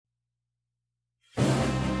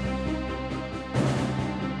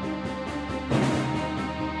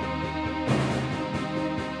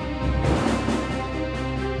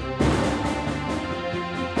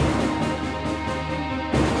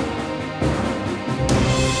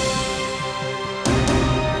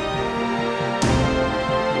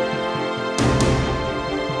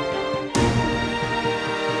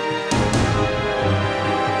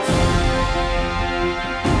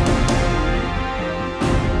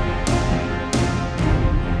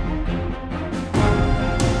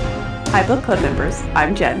Hi Book Club members,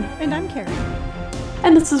 I'm Jen. And I'm Carrie.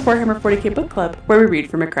 And this is Warhammer 40k Book Club, where we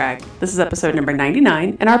read from a crag. This is episode number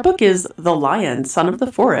 99, and our book is The Lion, Son of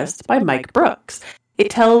the Forest by Mike Brooks.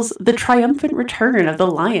 It tells the triumphant return of the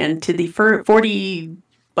lion to the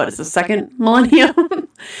 42nd millennium.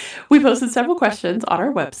 We posted several questions on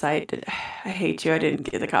our website. I hate you, I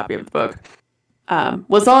didn't get a copy of the book.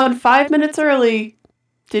 Was on 5 minutes early.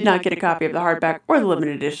 Did not get a copy of the hardback or the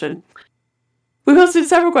limited edition. We posted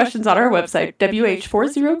several questions on our website,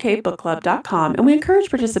 WH40kbookclub.com, and we encourage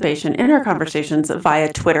participation in our conversations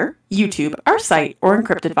via Twitter, YouTube, our site, or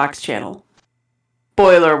Encrypted Vox channel.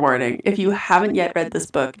 Spoiler warning, if you haven't yet read this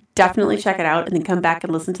book, definitely check it out and then come back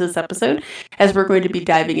and listen to this episode, as we're going to be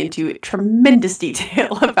diving into tremendous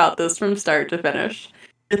detail about this from start to finish.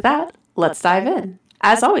 With that, let's dive in.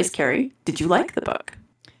 As always, Carrie, did you like the book?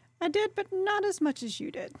 I did, but not as much as you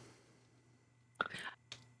did.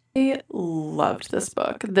 I loved this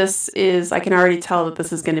book. I can already tell that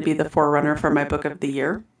this is going to be the forerunner for my book of the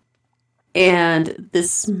year. And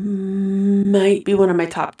this might be one of my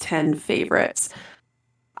top 10 favorites.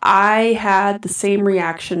 I had the same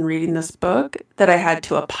reaction reading this book that I had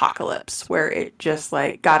to Apocalypse, where it just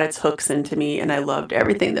got its hooks into me and I loved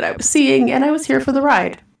everything that I was seeing and I was here for the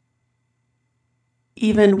ride.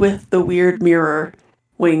 Even with the weird mirror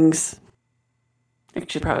wings.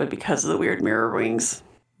 Actually, probably because of the weird mirror wings.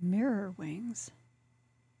 Mirror wings?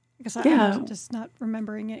 Because I'm just not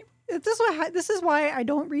remembering it. This is why I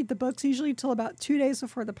don't read the books usually till about 2 days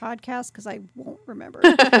before the podcast, because I won't remember.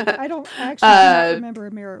 I actually remember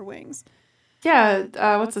mirror wings. Yeah,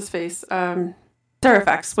 what's his face?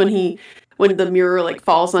 Terrifax, when the mirror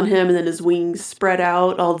falls on him and then his wings spread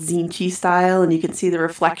out all Zinchi style and you can see the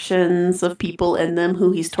reflections of people in them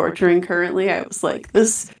who he's torturing currently. I was like,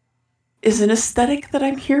 this is an aesthetic that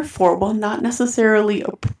I'm here for while not necessarily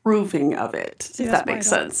approving of it. See, if that makes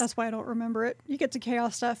sense. That's why I don't remember it. You get to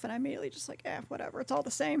chaos stuff and I'm immediately just whatever. It's all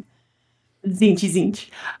the same.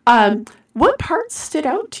 Zinch. What parts stood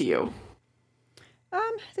out to you?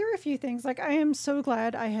 There were a few things. I am so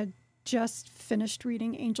glad I had just finished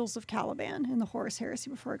reading Angels of Caliban and the Horus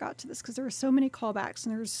Heresy before I got to this, because there were so many callbacks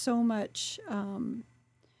and there was so much...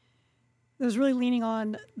 It was really leaning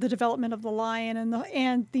on the development of the lion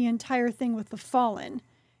and the entire thing with the Fallen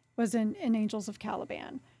was in Angels of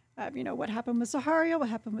Caliban. What happened with Zaharia, what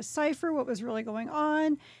happened with Cypher, what was really going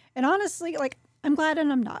on. And honestly, I'm glad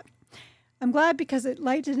and I'm not. I'm glad because it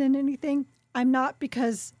lighted in anything. I'm not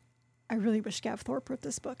because I really wish Gav Thorpe wrote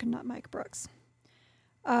this book and not Mike Brooks.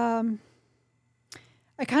 I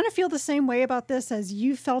kind of feel the same way about this as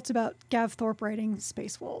you felt about Gav Thorpe writing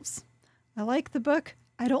Space Wolves. I like the book.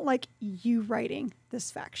 I don't like you writing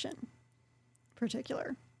this faction in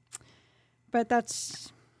particular. But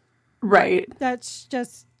that's... Right. That's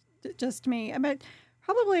just me. I mean,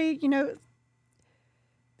 probably, there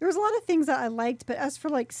was a lot of things that I liked, but as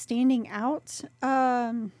for standing out,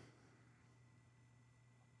 I'm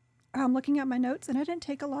looking at my notes and I didn't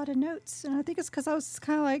take a lot of notes. And I think it's because I was just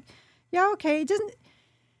kind of okay, it doesn't...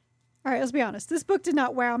 All right, let's be honest. This book did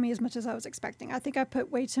not wow me as much as I was expecting. I think I put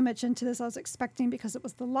way too much into this. I was expecting because it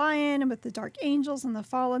was the lion and with the dark angels and the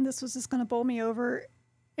fallen, this was just going to bowl me over,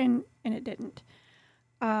 and it didn't.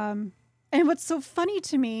 And what's so funny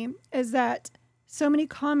to me is that so many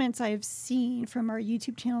comments I've seen from our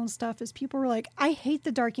YouTube channel and stuff is people were like, I hate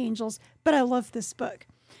the dark angels, but I love this book.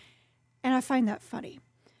 And I find that funny.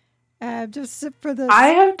 Just for the... I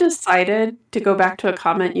have decided to go back to a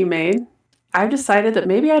comment you made. I've decided that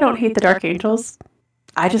maybe I don't hate the Dark Angels.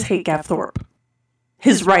 I just hate Gav Thorpe.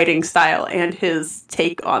 His writing style and his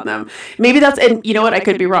take on them. Maybe that's... And you know what? I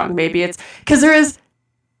could be wrong. Maybe it's... Because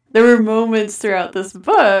there were moments throughout this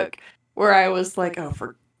book where I was like, oh,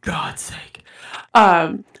 for God's sake.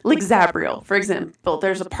 Zabriel, for example.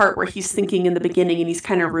 There's a part where he's thinking in the beginning and he's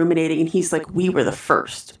kind of ruminating and he's like, we were the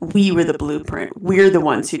first. We were the blueprint. We're the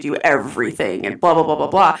ones who do everything and blah, blah, blah, blah,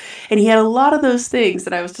 blah. And he had a lot of those things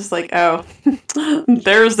that I was just like, oh,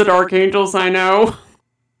 there's the Dark Angels I know.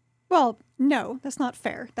 Well, no, that's not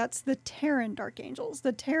fair. That's the Terran Dark Angels.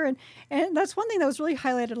 The Terran, and that's one thing that was really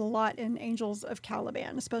highlighted a lot in Angels of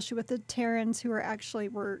Caliban, especially with the Terrans who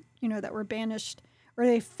that were banished, or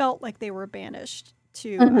they felt like they were banished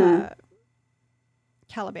to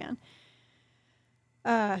Caliban.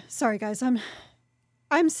 Sorry guys, I'm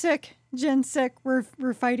sick. Jen's sick. We're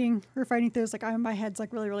fighting through this. My head's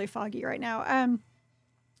really, really foggy right now.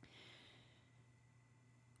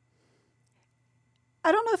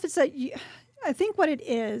 I don't know if it's that I think what it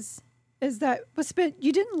is that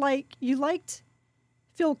you liked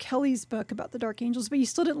Phil Kelly's book about the Dark Angels, but you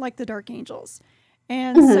still didn't like the Dark Angels.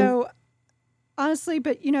 And so honestly,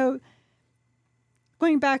 but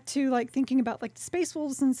going back to like thinking about like the Space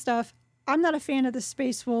Wolves and stuff, I'm not a fan of the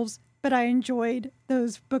Space Wolves, but I enjoyed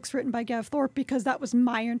those books written by Gav Thorpe because that was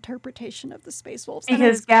my interpretation of the Space Wolves.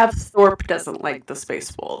 Because Gav Thorpe doesn't like the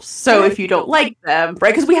Space Wolves. So if you don't like them,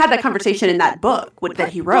 right? Because we had that conversation in that book that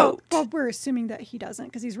he wrote. Well, we're assuming that he doesn't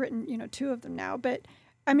because he's written, 2 of them now. But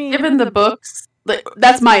I mean, given the books,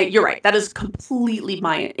 that's you're right. That is completely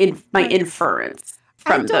my inference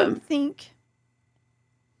from them.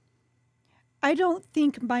 I don't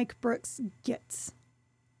think Mike Brooks gets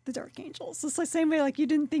the Dark Angels. It's the same way like you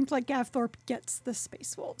didn't think like Gav Thorpe gets the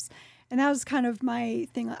Space Wolves, and that was kind of my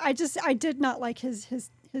thing. I did not like his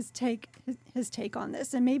take on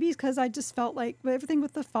this, and maybe because I just felt like everything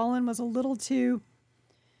with the Fallen was a little too,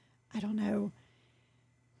 I don't know,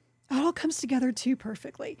 it all comes together too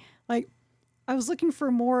perfectly. Like I was looking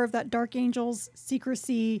for more of that Dark Angels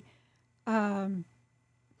secrecy. Oh,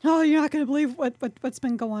 you're not going to believe what's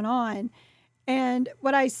been going on. And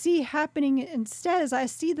what I see happening instead is I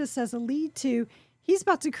see this as a lead to he's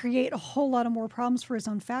about to create a whole lot of more problems for his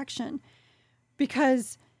own faction,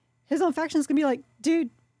 because his own faction is going to be like,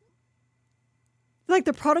 dude, like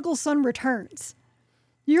the prodigal son returns.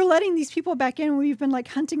 You're letting these people back in when we've been like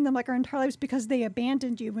hunting them like our entire lives because they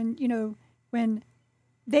abandoned you when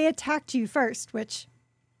they attacked you first, which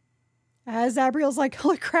as Abriel's like,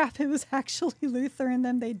 holy crap, it was actually Luther and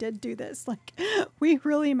them. They did do this. Like we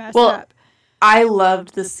really messed up. I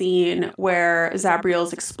loved the scene where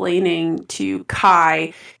Zabriel's explaining to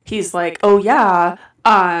Kai, he's like, oh yeah,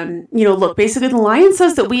 look, basically the lion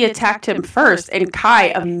says that we attacked him first, and Kai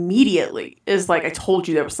immediately is like, I told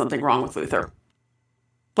you there was something wrong with Luther.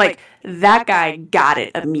 Like, that guy got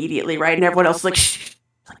it immediately, right? And everyone else is like, shh,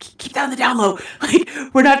 like, keep that on the down low. Like,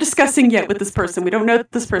 we're not discussing yet with this person. We don't know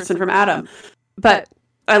this person from Adam. But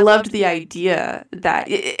I loved the idea that,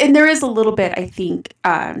 and there is a little bit, I think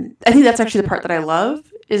that's actually the part that I love,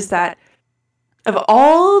 is that of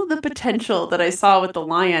all the potential that I saw with the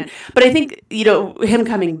lion, but I think, him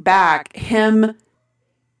coming back, him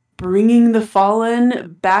bringing the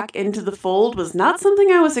Fallen back into the fold was not something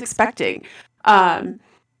I was expecting.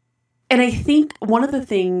 And I think one of the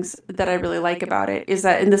things that I really like about it is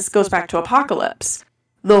that, and this goes back to Apocalypse,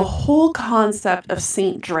 the whole concept of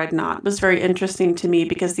Saint Dreadnought was very interesting to me,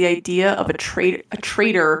 because the idea of a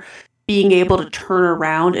traitor being able to turn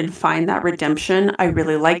around and find that redemption, I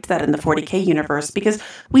really liked that in the 40k universe, because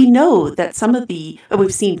we know that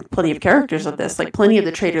we've seen plenty of characters of this, like plenty of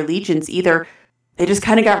the traitor legions, either they just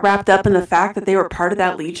kind of got wrapped up in the fact that they were part of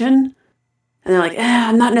that legion, and they're like,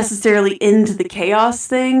 I'm not necessarily into the chaos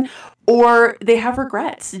thing, or they have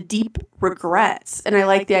regrets, deep regrets. And I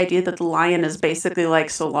like the idea that the lion is basically like,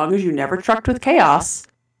 so long as you never trucked with chaos,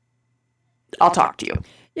 I'll talk to you.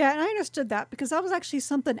 Yeah, and I understood that because that was actually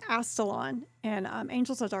something Astalon and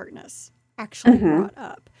Angels of Darkness actually brought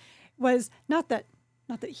up. Was not that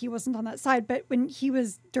he wasn't on that side, but when he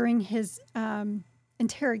was during his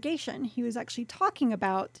interrogation, he was actually talked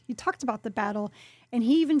about the battle, and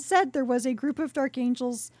he even said there was a group of Dark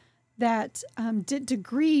Angels that didn't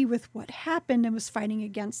agree with what happened and was fighting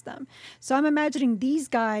against them. So I'm imagining these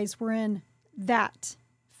guys were in that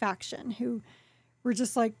faction who were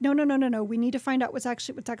just like, no. We need to find out what's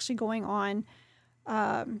actually going on.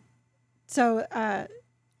 And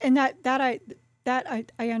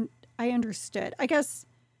I understood. I guess,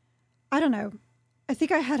 I don't know. I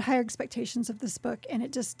think I had higher expectations of this book, and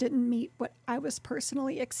it just didn't meet what I was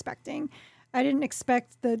personally expecting. I didn't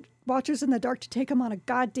expect the Watchers in the Dark to take them on a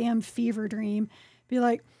goddamn fever dream. Be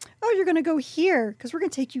like, oh, you're going to go here because we're going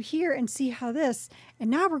to take you here and see how this. And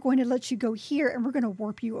now we're going to let you go here and we're going to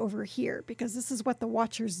warp you over here because this is what the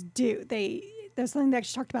Watchers do. There's something they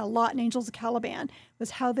actually talked about a lot in Angels of Caliban,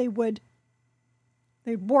 was how they warp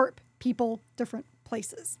people different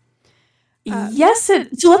places. So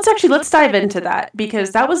let's dive into that,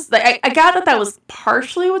 because that was I got that was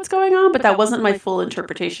partially what's going on, but that wasn't my full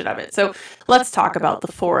interpretation of it. So let's talk about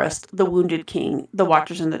the Forest, the Wounded King, the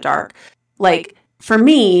Watchers in the Dark. Like, for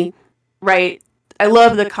me, right, I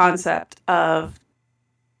love the concept of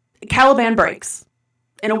Caliban breaks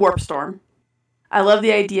in a warp storm. I love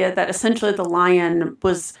the idea that essentially the lion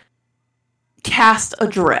was cast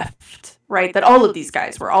adrift, right? That all of these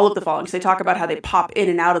guys were, all of the Fallen, because they talk about how they pop in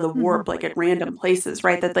and out of the warp, like at random places,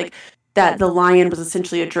 right? That the lion was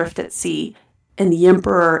essentially adrift at sea, and the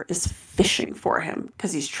Emperor is fishing for him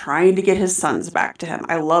because he's trying to get his sons back to him.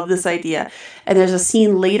 I love this idea. And there's a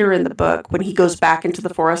scene later in the book when he goes back into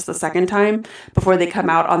the forest the second time, before they come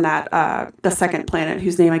out on that the second planet,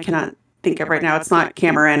 whose name I cannot think of right now. It's not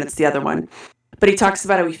Cameron, it's the other one. But he talks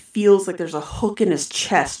about how he feels like there's a hook in his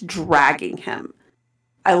chest dragging him.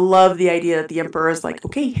 I love the idea that the Emperor is like,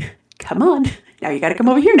 okay, come on, now you got to come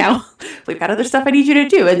over here now. We've got other stuff I need you to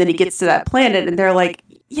do. And then he gets to that planet and they're like,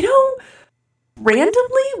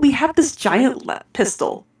 randomly, we have this giant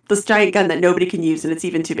pistol, this giant gun that nobody can use, and it's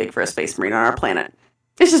even too big for a space marine on our planet.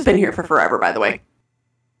 It's just been here for forever, by the way.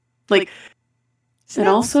 Like, and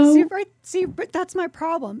also... See, but that's my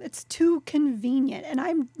problem. It's too convenient, and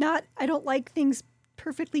I don't like things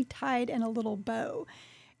perfectly tied in a little bow.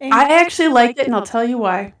 And I actually liked it, and I'll tell you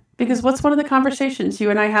why. Because what's one of the conversations you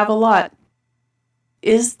and I have a lot?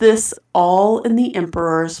 Is this all in the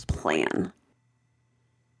Emperor's plan?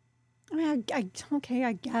 I mean,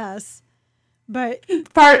 I guess. But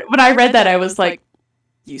when I read that, I was like,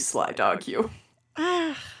 you sly dog, you.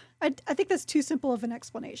 I think that's too simple of an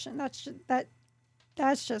explanation. That's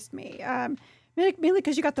just me. Mainly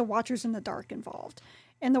because you got the Watchers in the Dark involved.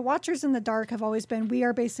 And the Watchers in the Dark have always been, we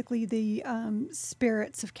are basically the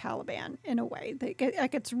spirits of Caliban, in a way.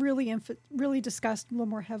 That gets really discussed a little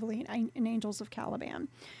more heavily in Angels of Caliban.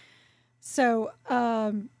 So,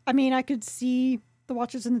 I could see the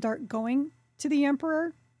Watchers in the Dark going to the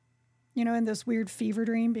Emperor, in this weird fever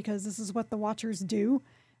dream, because this is what the Watchers do.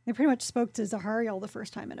 They pretty much spoke to Zahariel the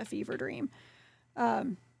first time in a fever dream.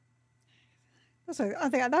 So I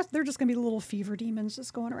think they're just going to be little fever demons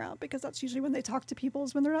just going around, because that's usually when they talk to people,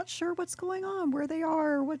 is when they're not sure what's going on, where they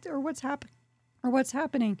are, or what's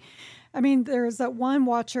happening. I mean, there's that one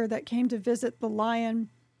Watcher that came to visit the Lion.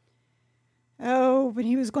 When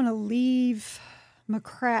he was going to leave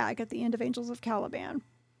Macragge at the end of Angels of Caliban,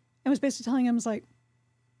 and was basically telling him, was like,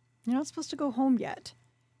 you're not supposed to go home yet.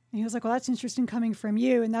 And he was like, well, that's interesting coming from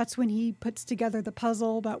you. And that's when he puts together the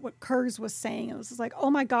puzzle about what Kurz was saying. It was just like,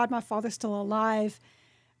 oh my God, my father's still alive.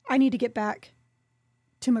 I need to get back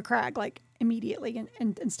to Macragge, like, immediately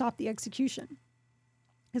and stop the execution.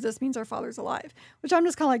 Because this means our father's alive. Which I'm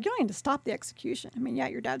just kind of like, you don't need to stop the execution. I mean, yeah,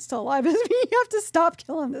 your dad's still alive. You have to stop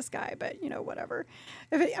killing this guy. But, whatever.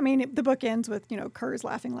 The book ends with, Kurz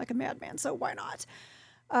laughing like a madman. So why not?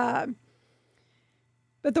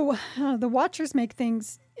 But the Watchers make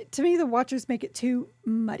things, to me, the Watchers make it too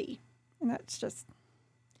muddy. And that's just,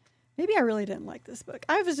 maybe I really didn't like this book.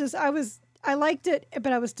 I liked it,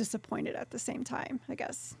 but I was disappointed at the same time, I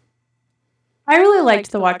guess. I really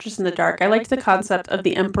liked the Watchers in the Dark. I liked the concept of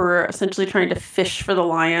the Emperor essentially trying to fish for the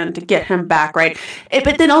lion to get him back, right?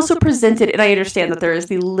 But then also presented, and I understand that there is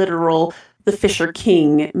the literal, the Fisher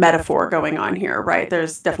King metaphor going on here, right?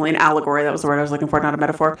 There's definitely an allegory. That was the word I was looking for, not a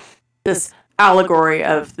metaphor. This allegory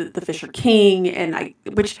of the Fisher King,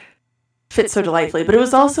 which fits so delightfully. But it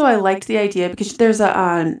was also, I liked the idea, because there's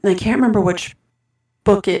I can't remember which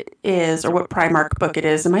book it is, or what Primarch book it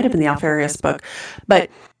is. It might have been the Alfarius book,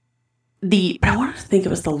 but I wanted to think it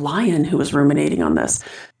was the lion who was ruminating on this.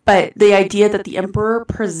 But the idea that the Emperor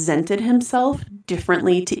presented himself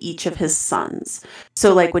differently to each of his sons.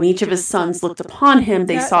 So, like, when each of his sons looked upon him,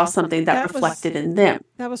 they saw something that reflected in them.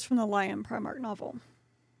 That was from the Lion Primarch novel.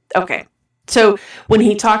 Okay. So when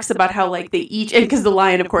he talks about how, like, they each, and because the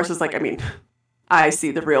lion, of course, is like, I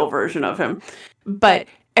see the real version of him, but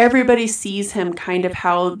everybody sees him kind of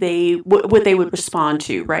how what they would respond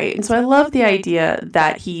to, right? And so I love the idea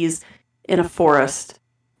that he's in a forest,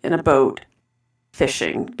 in a boat,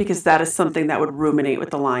 fishing, because that is something that would ruminate with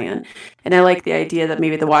the lion. And I like the idea that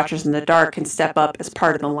maybe the Watchers in the Dark can step up as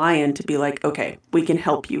part of the lion to be like, okay, we can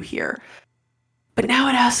help you here. But now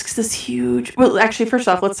it asks this huge... Well, actually, first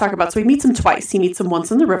off, let's talk about... So he meets him twice. He meets him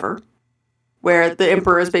once in the river, where the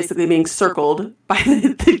Emperor is basically being circled by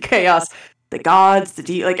the chaos, the gods,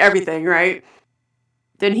 everything, right?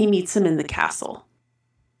 Then he meets him in the castle.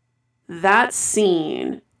 That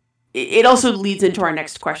scene... It also leads into our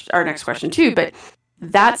next question too, but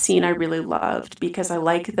that scene I really loved, because I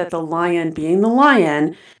like that the lion, being the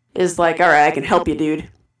lion, is like, all right, I can help you, dude.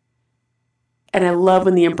 And I love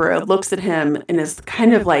when the Emperor looks at him and is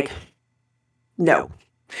kind of like, no,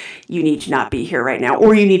 you need to not be here right now,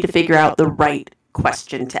 or you need to figure out the right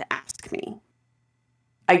question to ask me.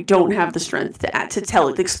 I don't have the strength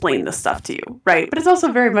to explain this stuff to you, right? But it's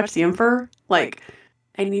also very much the Emperor, like,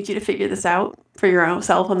 I need you to figure this out for your own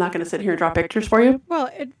self. I'm not going to sit here and draw pictures for you. Well,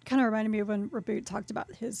 it kind of reminded me of when Reboot talked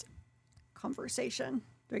about his conversation,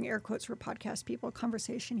 doing air quotes for podcast people,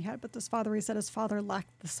 conversation he had with his father. He said his father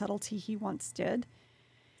lacked the subtlety he once did.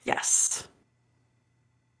 Yes.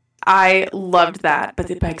 I loved that,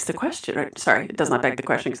 but it begs the question. Right? Sorry, it does not beg the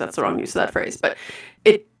question because that's the wrong use of that phrase, but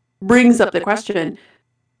it brings up the question,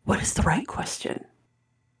 what is the right question?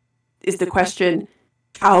 Is the question,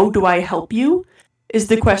 how do I help you? Is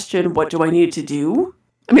the question, what do I need to do?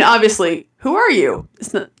 I mean, obviously, who are you?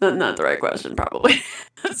 It's not the right question, probably.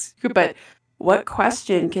 But what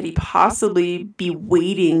question could he possibly be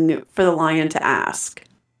waiting for the lion to ask?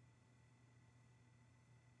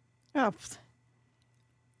 Oh,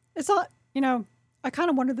 it's not, I kind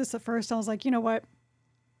of wondered this at first. I was like, you know what?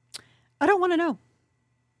 I don't want to know.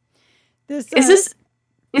 This Is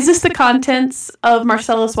this the contents of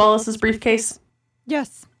Marcellus Wallace's briefcase?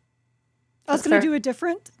 Yes. I was going to do a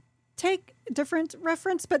different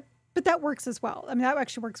reference, but that works as well. I mean, that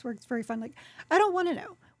actually works very fun. Like, I don't want to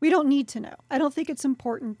know. We don't need to know. I don't think it's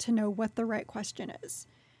important to know what the right question is.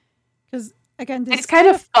 Because, again, it's kind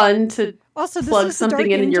of fun to also plug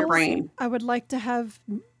something in your brain. I would like to have,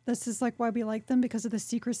 this is like why we like them, because of the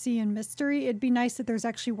secrecy and mystery. It'd be nice that there's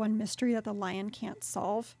actually one mystery that the lion can't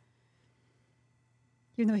solve.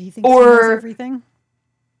 Even though he thinks he knows everything.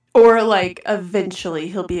 Or, like, eventually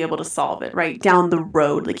he'll be able to solve it, right? Down the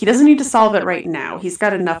road. Like, he doesn't need to solve it right now. He's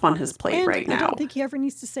got enough on his plate right now. I don't think he ever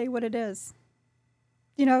needs to say what it is.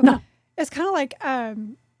 No. It's kind of like,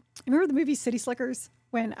 remember the movie City Slickers?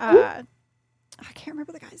 When, I can't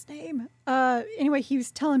remember the guy's name. Anyway, he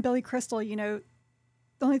was telling Billy Crystal, the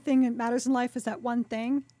only thing that matters in life is that one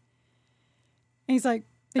thing. And he's like...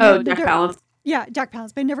 Jack Palance. Yeah, Jack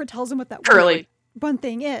Palance. But he never tells him what that one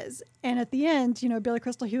thing is. And at the end, Billy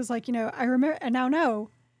Crystal, he was like, I remember, and now know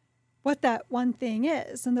what that one thing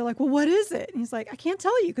is. And they're like, well, what is it? And he's like, I can't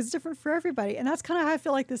tell you because it's different for everybody. And that's kind of how I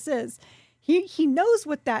feel like this is. He knows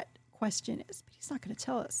what that question is, but he's not going to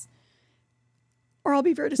tell us. Or I'll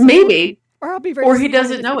be very disappointed. Maybe. Or I'll be very Or he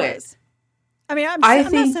doesn't know it. I mean, I'm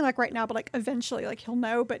not saying like right now, but like eventually, like he'll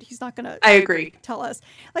know, but he's not going to. I agree. Tell us.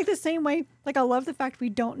 Like the same way, like I love the fact we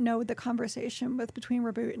don't know the conversation between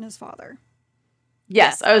Reboot and his father.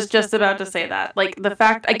 Yes, I was just about to say that. Like, the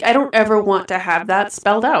fact, I don't ever want to have that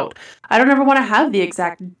spelled out. I don't ever want to have the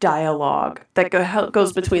exact dialogue that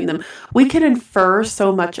goes between them. We can infer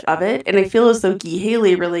so much of it, and I feel as though Guy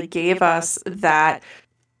Haley really gave us that.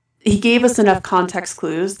 He gave us enough context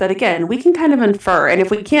clues that, again, we can kind of infer. And if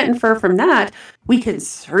we can't infer from that, we can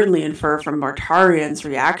certainly infer from Mortarian's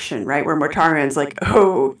reaction, right? Where Mortarian's like,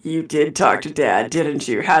 oh, you did talk to Dad, didn't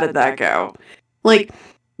you? How did that go? Like...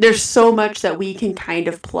 There's so much that we can kind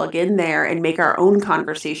of plug in there and make our own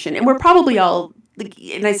conversation. And we're probably all, like,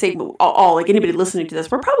 and I say all, like anybody listening to this,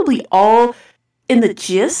 we're probably all in the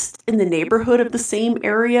gist, in the neighborhood of the same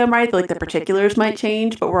area, right? Like the particulars might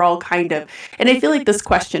change, but we're all kind of, and I feel like this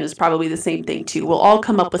question is probably the same thing too. We'll all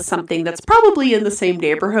come up with something that's probably in the same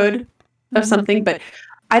neighborhood of something, but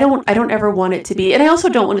I don't ever want it to be, and I also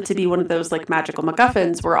don't want it to be one of those like magical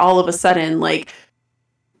MacGuffins where all of a sudden, like,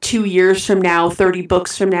 2 years from now, 30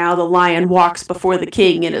 books from now, the lion walks before the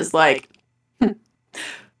king and is like,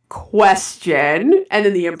 question. And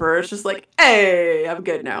then the emperor is just like, hey, I'm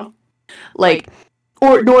good now. Like,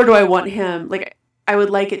 nor do I want him, like, I would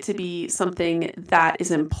like it to be something that is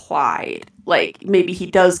implied. Like, maybe he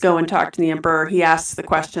does go and talk to the emperor. He asks the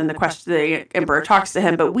question, the emperor talks to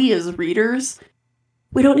him. But we as readers,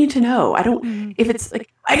 we don't need to know. If it's like,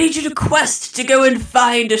 I need you to quest to go and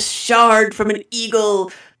find a shard from an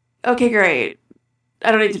eagle. Okay, great.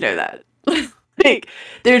 I don't need to know that. Like,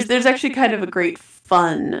 there's actually kind of a great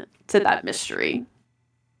fun to that mystery.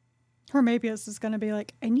 Or maybe this is going to be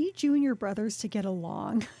like, I need you and your brothers to get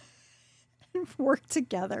along and work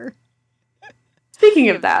together. Speaking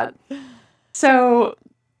of that, so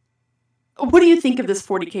what do you think of this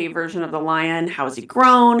 40K version of the lion? How has he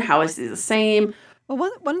grown? How is he the same?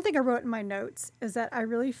 Well, one thing I wrote in my notes is that I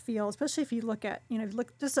really feel, especially if you look at,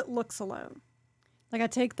 look just at looks alone. Like I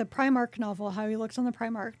take the Primarch novel, how he looks on the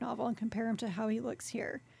Primarch novel, and compare him to how he looks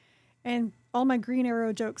here. And all my Green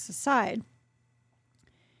Arrow jokes aside,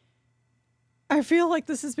 I feel like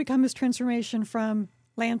this has become his transformation from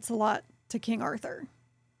Lancelot to King Arthur.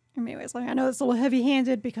 Anyways, like I know it's a little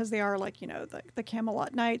heavy-handed because they are like, the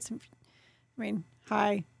Camelot Knights.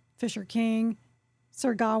 Fisher King,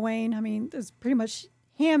 Sir Gawain. I mean, there's pretty much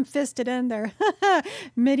ham-fisted in there.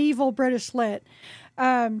 Medieval British lit.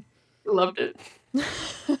 Loved it.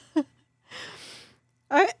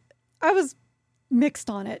 I was mixed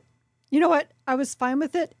on it. You know what? I was fine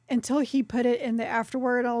with it until he put it in the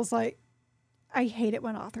afterword. I was like, I hate it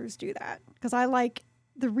when authors do that because I like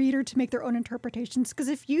the reader to make their own interpretations. Because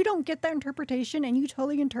if you don't get that interpretation and you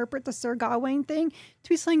totally interpret the Sir Gawain thing to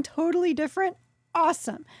be something totally different,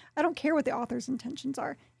 awesome. I don't care what the author's intentions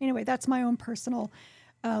are. Anyway, that's my own personal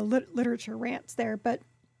literature rants there, But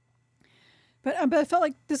I felt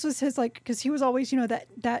like this was his, like, because he was always,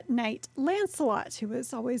 that knight Lancelot who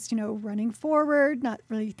was always, running forward, not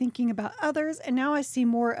really thinking about others. And now I see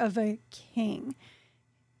more of a king.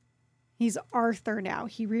 He's Arthur now.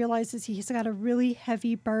 He realizes he's got a really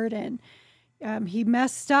heavy burden. He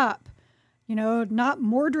messed up, not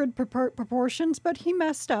Mordred proportions, but he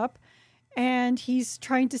messed up. And he's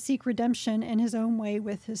trying to seek redemption in his own way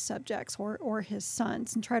with his subjects or his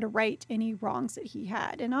sons and try to right any wrongs that he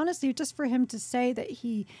had. And honestly, just for him to say that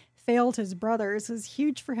he failed his brothers is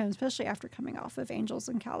huge for him, especially after coming off of Angels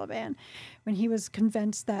in Caliban, when he was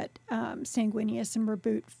convinced that Sanguinius and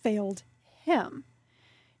Reboot failed him,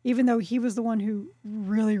 even though he was the one who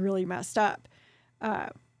really, really messed up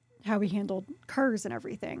how he handled Kurz and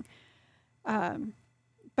everything.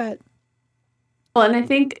 But Well, and I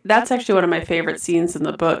think that's actually one of my favorite scenes in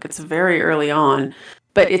the book. It's very early on,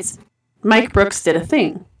 but it's Mike Brooks did a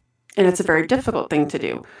thing, and it's a very difficult thing to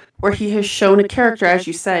do, where he has shown a character, as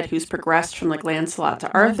you said, who's progressed from like Lancelot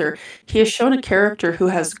to Arthur. He has shown a character who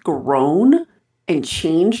has grown and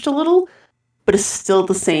changed a little, but is still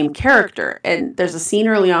the same character. And there's a scene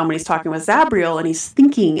early on when he's talking with Zabriel, and he's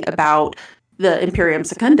thinking about the Imperium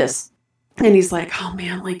Secundus, and he's like, "Oh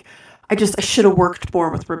man, like." I should have worked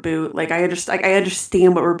more with Reboot. Like I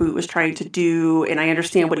understand what Reboot was trying to do, and I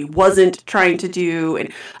understand what he wasn't trying to do,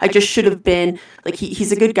 and I just should have been like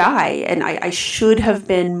he's a good guy, and I should have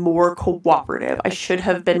been more cooperative. I should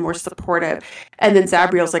have been more supportive. And then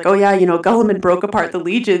Zabriel's like, oh yeah, Guilliman broke apart the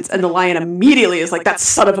legions, and the lion immediately is like, that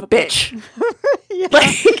son of a bitch. Yeah.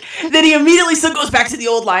 Like then he immediately still goes back to the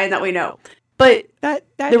old lion that we know. But that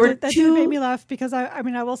did make me laugh because I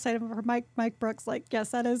will say for Mike Brooks, like,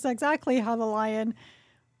 yes, that is exactly how the lion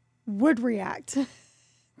would react.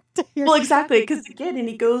 Well, exactly, because again, and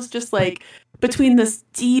he goes just like between this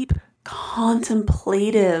deep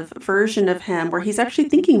contemplative version of him where he's actually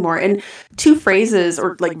thinking more. And two phrases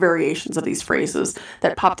or like variations of these phrases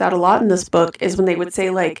that popped out a lot in this book is when they would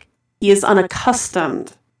say like, he is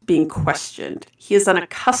unaccustomed being questioned. He is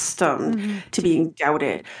unaccustomed to being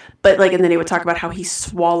doubted. But like, and then he would talk about how he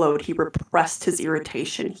swallowed, he repressed his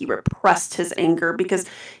irritation, he repressed his anger because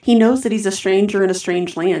he knows that he's a stranger in a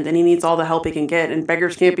strange land and he needs all the help he can get, and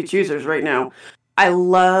beggars can't be choosers right now. I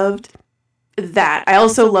loved that. I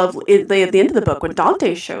also love at the end of the book when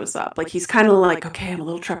Dante shows up. Like he's kind of like, okay, I'm a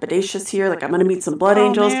little trepidatious here. Like I'm going to meet some blood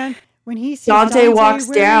angels. Man. When he sees Dante walks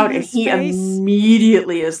down and he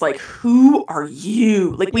immediately is like, who are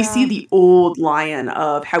you? Like we see the old lion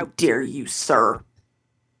of how dare you, sir?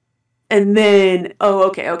 And then,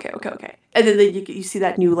 okay. And then you see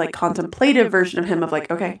that new like contemplative version of him of like,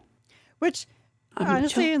 okay. Which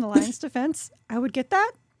honestly, in the lion's defense, I would get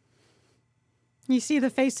that. You see the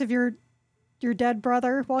face of your dead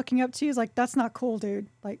brother walking up to you is like, that's not cool, dude.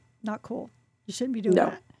 Like, not cool. You shouldn't be doing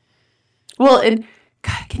that. Well, and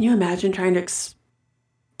God, can you imagine trying to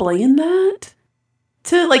explain that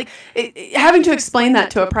to like having to explain that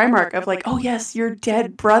to a Primarch of like, oh yes, your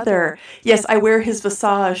dead brother. Yes, I wear his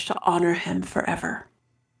visage to honor him forever.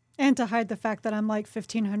 And to hide the fact that I'm like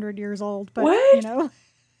 1,500 years old, but what? Well,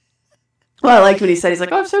 I liked when he said, he's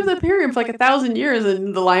like, oh, I've served the Imperium for like 1,000 years,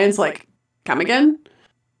 and the lion's like, come again?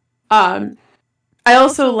 I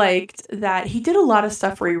also liked that he did a lot of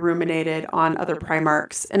stuff where he ruminated on other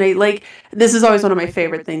Primarchs. And this is always one of my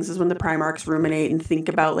favorite things is when the Primarchs ruminate and think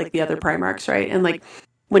about like the other Primarchs, right? And like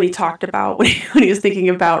when he talked about, when he was thinking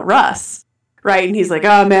about Russ, right? And he's like,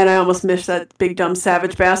 oh man, I almost missed that big dumb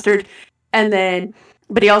savage bastard. And then,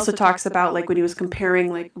 but he also talks about like when he was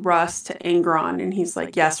comparing like Russ to Angron, and he's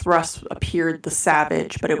like, yes, Russ appeared the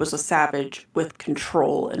savage, but it was a savage with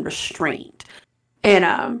control and restraint.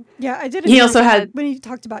 And yeah, I did. He also had when he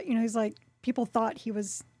talked about, he's like, people thought he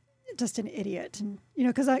was just an idiot, and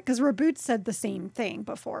because Reboot said the same thing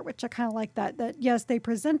before, which I kind of like that yes, they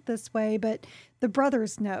present this way, but the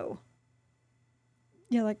brothers know.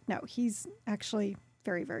 Like, no, he's actually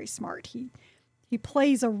very, very smart. He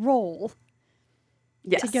plays a role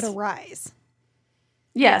to get a rise.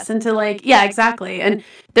 Yes, and to like, yeah, exactly. And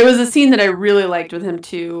there was a scene that I really liked with him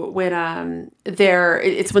too, when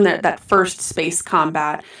it's when that first space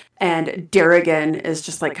combat, and Darrigan is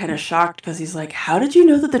just like kind of shocked because he's like, how did you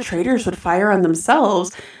know that the traitors would fire on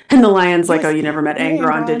themselves? And the lion's like, oh, you never met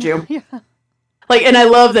Angron, did you? Yeah. Like, and I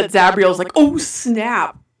love that Zabriel's like, oh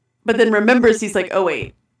snap, but then remembers, he's like, oh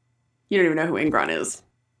wait, you don't even know who Angron is.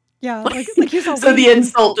 Yeah, like he's all so the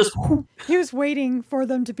insult just. He was waiting for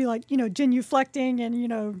them to be like, genuflecting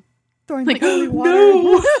and throwing like, holy water.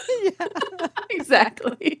 No. Yeah.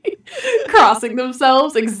 Exactly. Crossing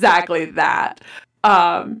themselves. Exactly that.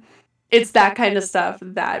 It's that kind of stuff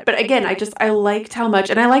but again, I liked how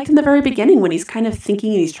much, and I liked in the very beginning when he's kind of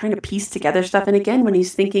thinking and he's trying to piece together stuff. And again, when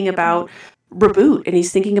he's thinking about Reboot and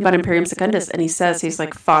he's thinking about Imperium Secundus, and he says, he's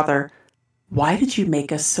like, Father, why did you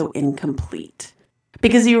make us so incomplete?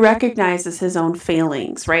 Because he recognizes his own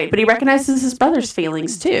failings, right? But he recognizes his brother's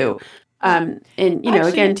failings too. And actually,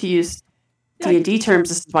 again, to use D&D terms,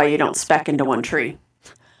 this is why you don't spec into one tree.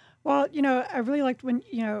 Well, I really liked when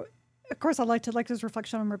of course, I liked his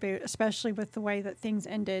reflection on Reboot, especially with the way that things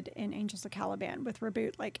ended in Angels of Caliban with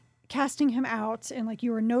Reboot, like casting him out and like,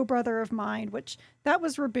 you are no brother of mine, which that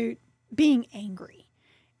was Reboot being angry.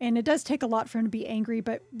 And it does take a lot for him to be angry,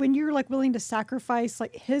 but when you're like willing to sacrifice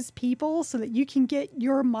like his people so that you can get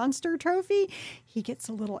your monster trophy, he gets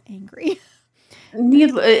a little angry.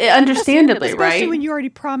 Understandably, especially right? when you already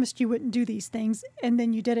promised you wouldn't do these things and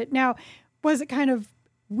then you did it. Now, was it kind of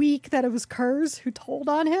weak that it was Kurz who told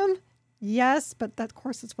on him? Yes, but that, of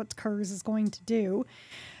course, is what Kurz is going to do.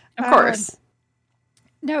 Of course.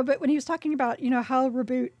 No, but when he was talking about, how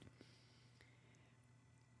Reboot,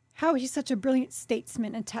 how he's such a brilliant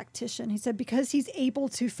statesman and tactician. He said, because he's able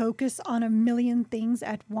to focus on a million things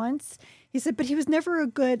at once. He said, but he was never a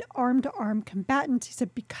good arm-to-arm combatant. He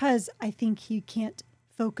said, because I think he can't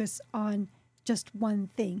focus on just one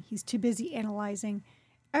thing. He's too busy analyzing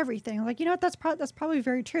everything. I'm like, what? That's probably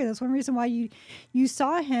very true. That's one reason why you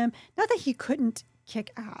saw him, not that he couldn't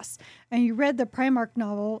kick ass. And you read the Primarch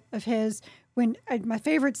novel of his, when my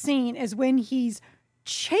favorite scene is when he's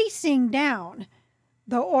chasing down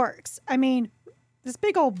the orcs. I mean, this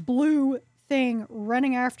big old blue thing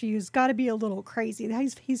running after you has got to be a little crazy.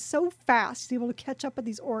 He's so fast. He's able to catch up with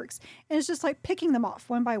these orcs. And it's just like picking them off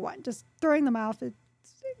one by one, just throwing them off. It's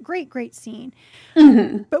a great scene.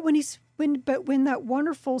 Mm-hmm. But when that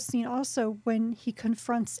wonderful scene also when he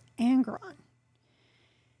confronts Angron.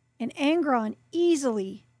 And Angron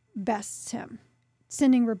easily bests him,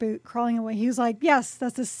 sending Reboot crawling away. He was like, yes,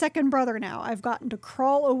 that's his second brother now. I've gotten to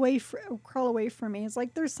crawl away from me. It's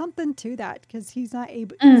like, there's something to that because he's not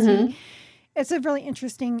able to see. It's a really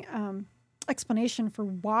interesting explanation for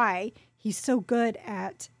why he's so good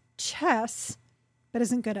at chess, but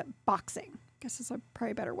isn't good at boxing. I guess it's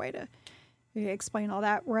probably a better way to explain all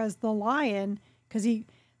that. Whereas the lion, because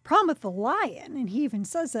problem with the lion, and he even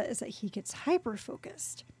says that, is that he gets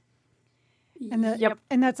hyper-focused. And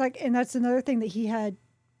that's another thing that he had.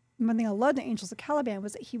 One thing I loved in Angels of Caliban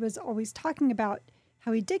was that he was always talking about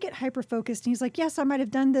how he did get hyper focused, and he's like, "Yes, I might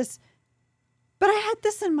have done this, but I had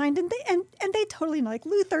this in mind." And they totally know. Like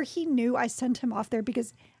Luther, he knew I sent him off there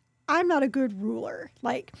because I'm not a good ruler.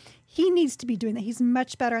 Like he needs to be doing that. He's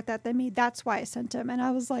much better at that than me. That's why I sent him. And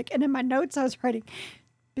I was like, and in my notes I was writing,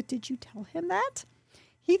 "But did you tell him that?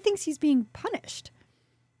 He thinks he's being punished.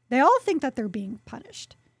 They all think that they're being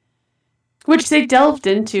punished." Which they delved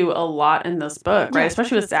into a lot in this book, right?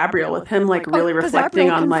 Especially with Zabriel, with him like really reflecting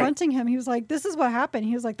on confronting him. He was like, "This is what happened."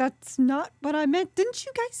 He was like, "That's not what I meant. Didn't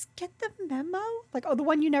you guys get the memo? Like, the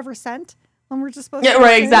one you never sent when we're just supposed to." Yeah,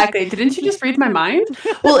 right, exactly. Didn't you just read my mind?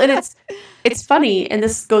 Well, and it's funny, and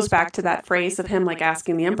this goes back to that phrase of him like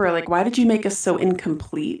asking the Emperor, like, "Why did you make us so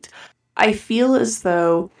incomplete?" I feel as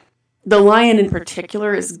though the lion in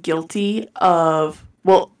particular is guilty of,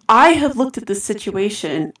 well, I have looked at this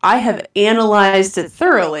situation, I have analyzed it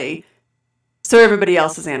thoroughly, so everybody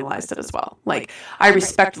else has analyzed it as well. Like, I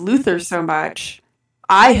respect Luther so much.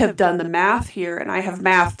 I have done the math here, and I have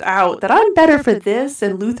mathed out that I'm better for this,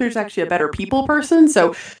 and Luther's actually a better people person.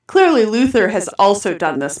 So clearly Luther has also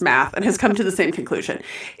done this math and has come to the same conclusion.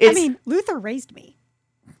 Luther raised me.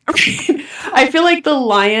 I feel like the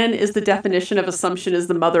lion is the definition of assumption is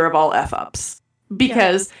the mother of all F-ups.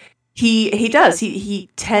 Because he does. He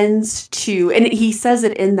tends to, and he says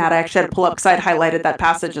it in that, I actually had to pull up because I had highlighted that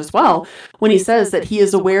passage as well, when he says that he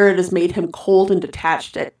is aware it has made him cold and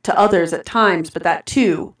detached to others at times, but that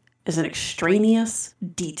too is an extraneous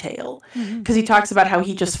detail. Because he talks about how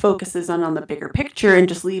he just focuses on the bigger picture and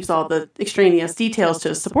just leaves all the extraneous details to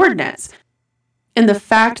his subordinates. And the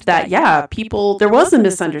fact that, there was a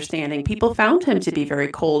misunderstanding. People found him to be very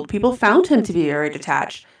cold. People found him to be very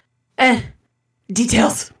detached.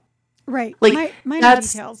 Details. Right. Like, minor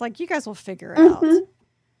details. Like, you guys will figure it out.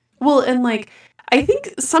 Well, and like, I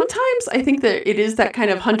think that it is that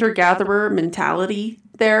kind of hunter-gatherer mentality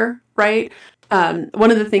there, right?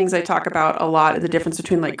 One of the things I talk about a lot, the difference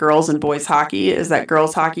between like girls and boys hockey, is that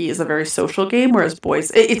girls hockey is a very social game, whereas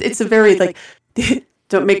boys, it's a very like,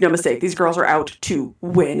 don't make no mistake, these girls are out to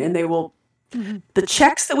win, and they will, the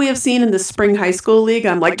checks that we have seen in the spring high school league,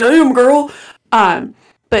 I'm like, damn, girl.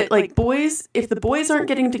 But like boys, if the boys aren't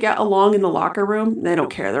getting to get along in the locker room, they don't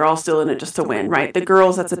care. They're all still in it just to win, right? The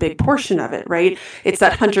girls, that's a big portion of it, right? It's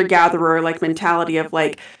that hunter-gatherer like mentality of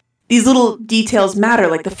like, these little details matter.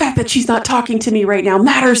 Like the fact that she's not talking to me right now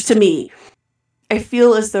matters to me. I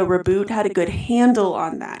feel as though Reboot had a good handle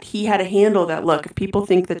on that. He had a handle that, look, if people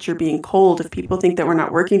think that you're being cold, if people think that we're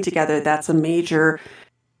not working together, that's a major...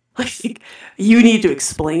 Like, you need to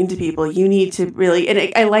explain to people. You need to really,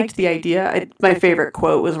 and I liked the idea. My favorite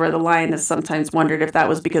quote was where the lion has sometimes wondered if that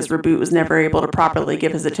was because Reboot was never able to properly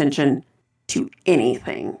give his attention to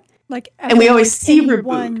anything. Like, and we always see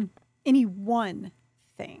any one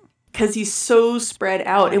thing. Because he's so spread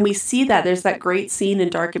out. And we see that. There's that great scene in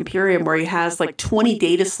Dark Imperium where he has like 20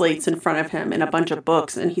 data slates in front of him and a bunch of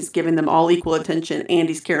books, and he's giving them all equal attention, and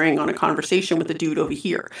he's carrying on a conversation with the dude over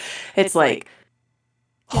here. It's like,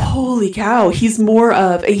 holy cow, he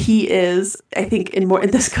is, I think, and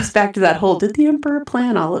this goes back to that whole, did the Emperor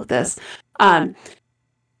plan all of this?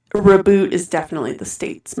 Reboot is definitely the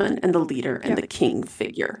statesman and the leader and the king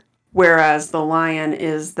figure. Whereas the Lion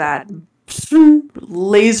is that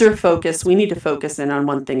laser focus. We need to focus in on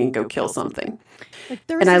one thing and go kill something.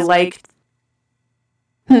 I liked.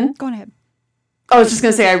 Go ahead. I was just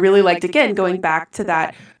going to say, I really liked, again, going back to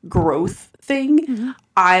that growth thing. Mm-hmm.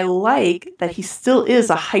 I like that he still is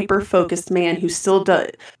a hyper-focused man who still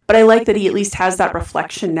does, but I like that he at least has that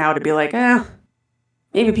reflection now to be like,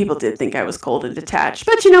 maybe people did think I was cold and detached,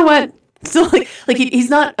 but you know what? Still, like he's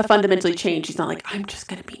not a fundamentally changed. He's not like, I'm just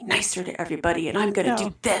going to be nicer to everybody and I'm going to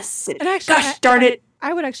do this. And actually, gosh darn it.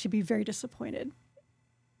 I would actually be very disappointed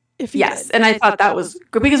if he Yes, did. and I thought that was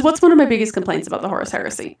good, because what's one of my biggest complaints about the Horus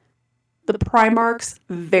Heresy? The Primarchs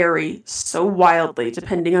vary so wildly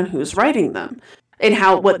depending on who's writing them and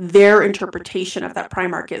what their interpretation of that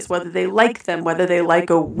Primarch is, whether they like them, whether they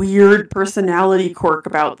like a weird personality quirk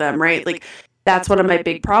about them, right? Like, that's one of my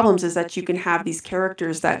big problems, is that you can have these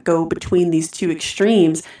characters that go between these two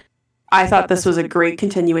extremes. I thought this was a great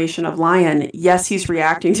continuation of Lion. Yes, he's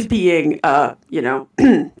reacting to being,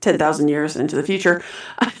 10,000 years into the future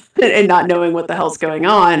and not knowing what the hell's going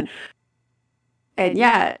on. And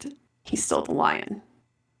yet, he's still the Lion.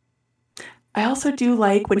 I also do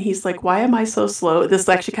like when he's like, why am I so slow? This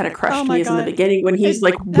actually kind of crushed me in the beginning when he's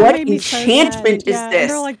like, what enchantment is this? And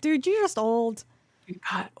they're like, dude, you're just old. You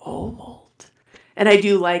got old. And I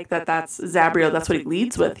do like that that's Zabrio, that's what he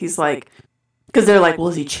leads with. He's like, because they're like, well,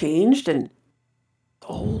 is he changed? And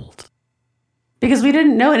old. Because we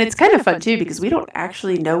didn't know, and it's kind of fun too, because we don't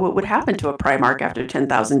actually know what would happen to a Primarch after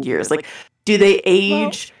 10,000 years. Like, do they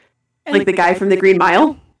age like the guy from the Green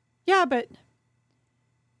Mile? Yeah, but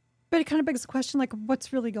it kind of begs the question, like,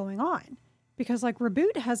 what's really going on? Because, like,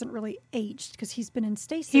 Reboot hasn't really aged because he's been in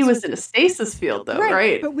stasis. He was in a stasis field, though,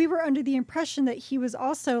 right? But we were under the impression that he was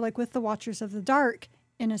also, like, with the Watchers of the Dark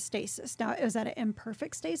in a stasis. Now, is that an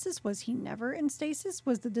imperfect stasis? Was he never in stasis?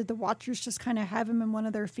 Did the Watchers just kind of have him in one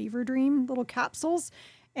of their fever dream little capsules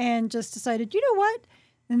and just decided, you know what?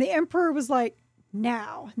 And the Emperor was like,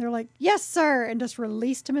 now. And they're like, yes, sir. And just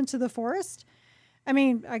released him into the forest. I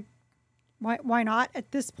mean, why not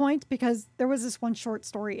at this point? Because there was this one short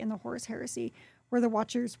story in the Horus Heresy where the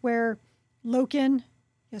Watchers, where Loken,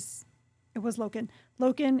 yes, it was Loken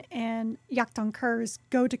and Yaktan Kurz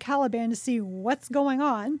go to Caliban to see what's going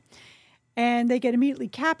on, and they get immediately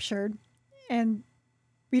captured, and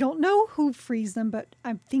we don't know who frees them, but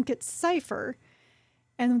I think it's Cypher.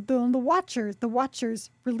 And the Watchers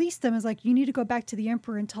release them as like, you need to go back to the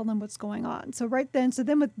Emperor and tell them what's going on. So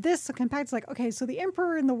then with this compact, it's like, okay, so the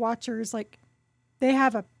Emperor and the Watchers, like, they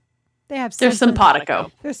have something. There's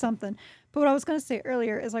simpatico. There's something. But what I was going to say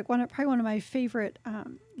earlier is like probably one of my favorite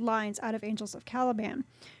lines out of Angels of Caliban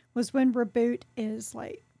was when Reboot is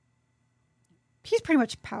like, he's pretty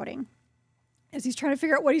much pouting as he's trying to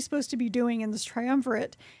figure out what he's supposed to be doing in this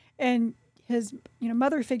triumvirate. And his,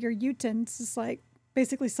 mother figure, Uten's is like,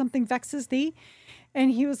 basically something vexes thee.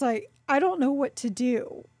 And he was like, I don't know what to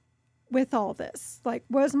do with all this. Like,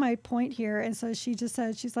 what's my point here? And so she just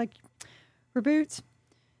said, she's like, Reboot,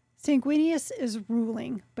 Sanguinius is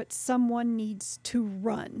ruling, but someone needs to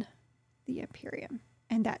run the Imperium.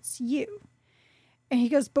 And that's you. And he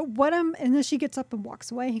goes, and then she gets up and walks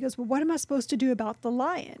away. He goes, well, what am I supposed to do about the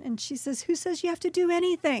Lion? And she says, who says you have to do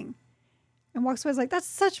anything? And walks away. I was like, that's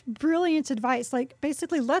such brilliant advice. Like,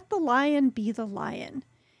 basically, let the Lion be the Lion.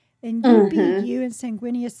 And you be you, and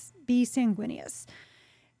Sanguinius be Sanguinius.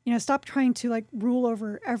 Stop trying to, like, rule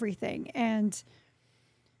over everything. And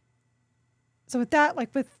so with that,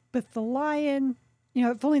 like, with the Lion,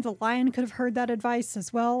 if only the Lion could have heard that advice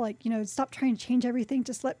as well. Like, stop trying to change everything.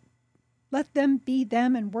 Just let them be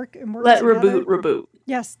them and work let together. Reboot.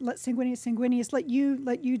 Yes, let Sanguinius. Let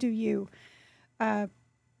you do you.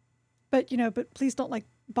 But please don't like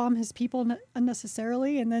bomb his people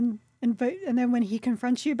unnecessarily. And then when he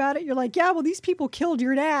confronts you about it, you're like, yeah, well, these people killed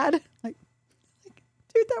your dad. Like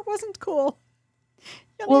dude, that wasn't cool.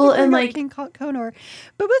 Well, and like King Conor.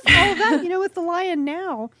 But with all that, with the Lion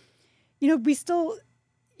now, we still,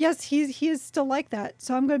 yes, he is still like that.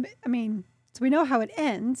 So so we know how it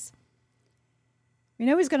ends. We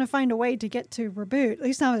know he's going to find a way to get to Reboot. At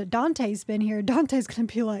least now that Dante's been here, Dante's going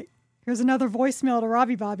to be like, here's another voicemail to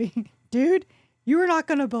Robbie Bobby. Dude, you are not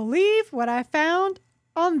going to believe what I found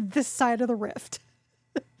on this side of the rift.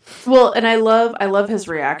 Well, and I love his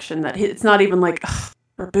reaction that it's not even like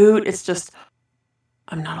reboot. It's just,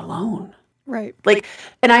 I'm not alone. Right. Like,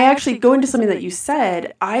 and I actually go into something that you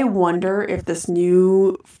said. I wonder if this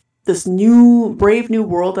new brave new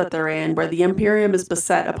world that they're in, where the Imperium is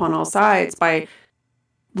beset upon all sides by,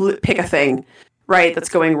 pick a thing, right, that's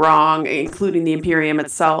going wrong, including the Imperium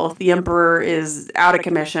itself. The Emperor is out of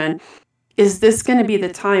commission. Is this going to be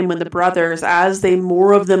the time when the brothers, as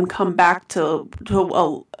more of them come back to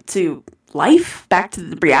life, back to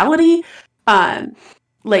the reality,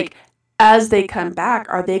 like, as they come back,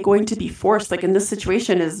 are they going to be forced? Like, in this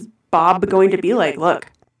situation, is Bob going to be like,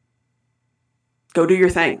 look, go do your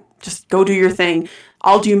thing. Just go do your thing.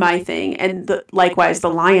 I'll do my thing. And likewise,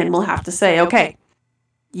 the Lion will have to say, okay,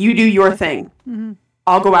 you do your thing. Mm-hmm.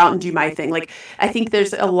 I'll go out and do my thing. Like, I think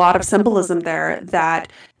there's a lot of symbolism there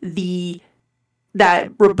that Reboot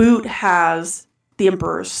has the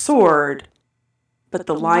Emperor's sword, but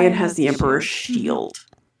the Lion has the Emperor's shield.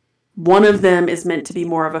 One of them is meant to be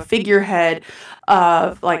more of a figurehead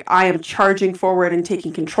of, like, I am charging forward and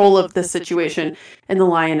taking control of this situation, and the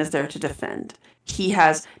Lion is there to defend.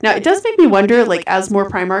 Now, it does make me wonder, like, as more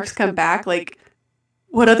Primarchs come back, like,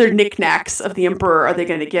 what other knickknacks of the Emperor are they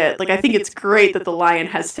going to get? Like, I think it's great that the Lion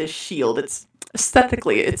has his shield. It's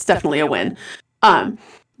aesthetically, it's definitely a win.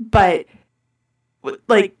 But,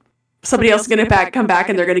 like, somebody else is going to come back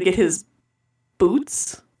and they're going to get his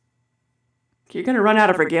boots. You're going to run out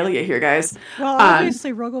of regalia here, guys. Well,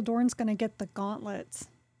 obviously, Rogel Dorn's going to get the gauntlets.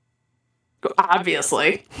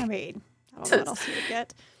 Obviously. I mean, I don't know what else he would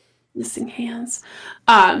get. Missing hands.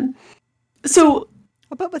 So,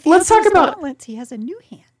 but with let's talk about gauntlets, he has a new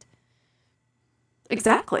hand.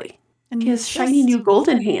 Exactly. And he has shiny new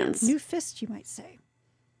golden hands. New fist, you might say.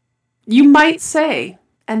 You might say.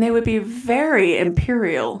 And they would be very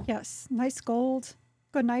imperial. Yes. Nice gold.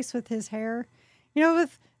 Go nice with his hair. You know,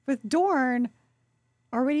 with Dorn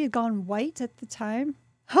already had gone white at the time.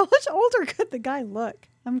 How much older could the guy look?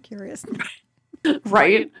 I'm curious.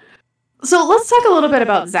 Right. So let's talk a little bit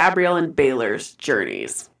about Zabriel and Baylor's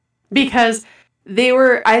journeys. Because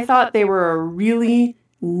I thought they were a really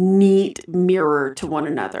neat mirror to one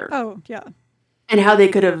another. Oh, yeah. And how they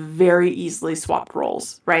could have very easily swapped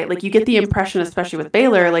roles, right? Like, you get the impression, especially with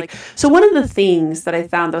Baylor, like, so one of the things that I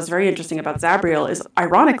found that was very interesting about Zabriel is,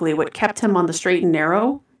 ironically, what kept him on the straight and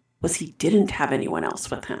narrow was he didn't have anyone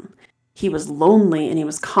else with him. He was lonely, and he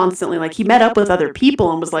was constantly, like, he met up with other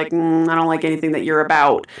people and was like, I don't like anything that you're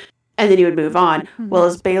about. And then he would move on. Mm-hmm. Well,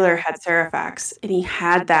 as Baylor had Serafax, and he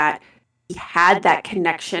had that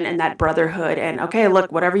connection and that brotherhood. And, okay,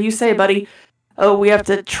 look, whatever you say, buddy. Oh, we have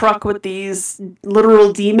to truck with these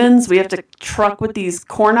literal demons. We have to truck with these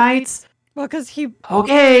Cornites. Well, because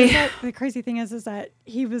okay. The crazy thing is that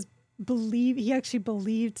he actually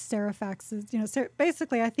believed Serafax's,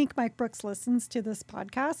 basically, I think Mike Brooks listens to this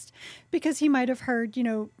podcast because he might have heard,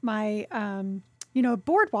 my,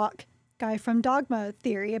 Boardwalk guy from Dogma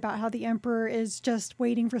theory about how the Emperor is just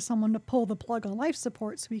waiting for someone to pull the plug on life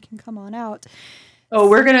support so he can come on out. Oh,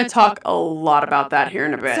 we're going to talk a lot about that here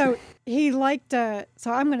in a bit. So he liked, so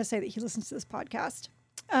I'm going to say that he listens to this podcast.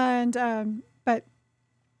 And,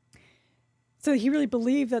 so he really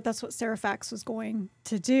believed that that's what Serafax was going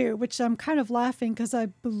to do, which I'm kind of laughing because I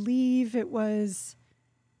believe it was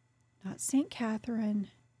not St. Catherine.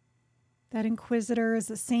 That Inquisitor is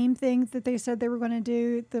the same thing that they said they were going to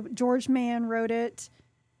do. The George Mann wrote it.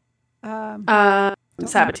 Sabatine.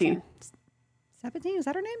 Sabatine, is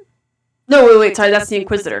that her name? No, wait, sorry, that's the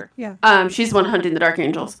Inquisitor. Yeah. She's the one hunting the Dark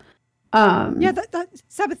Angels.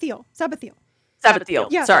 Sabathiel. Sabathiel,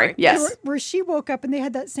 yeah. Sorry, yes. Where she woke up and they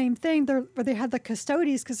had that same thing, where they had the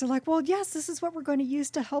custodies, because they're like, well, yes, this is what we're going to use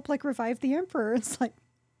to help, like, revive the Emperor. It's like,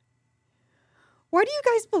 why do you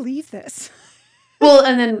guys believe this? Well,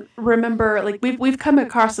 and then remember, like, we've come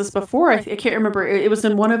across this before. I can't remember. It was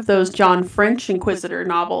in one of those John French Inquisitor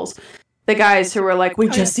novels. The guys who were like, we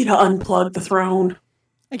just need to unplug the throne.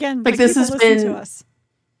 Again, like, this has been to us.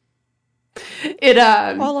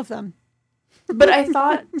 All of them. But I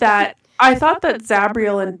thought that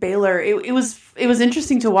Zabriel and Baylor, it was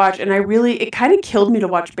interesting to watch, and it kind of killed me to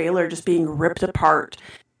watch Baylor just being ripped apart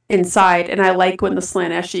inside. And I like when the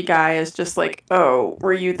Slaneshi guy is just like, oh,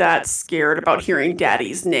 were you that scared about hearing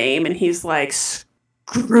Daddy's name? And he's like,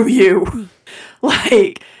 screw you.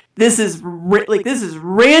 Like, this is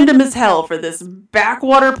random as hell for this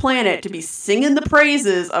backwater planet to be singing the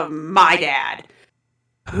praises of my dad,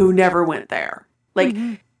 who never went there. Like,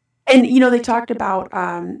 and they talked about,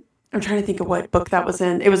 I'm trying to think of what book that was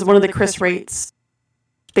in. It was one of the Chris Rates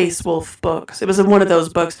Space Wolf books. It was in one of those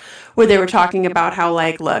books where they were talking about how,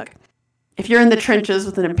 like, look, if you're in the trenches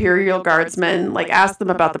with an Imperial Guardsman, like, ask them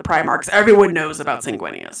about the Primarchs. Everyone knows about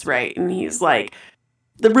Sanguinius, right? And he's like,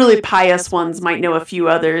 the really pious ones might know a few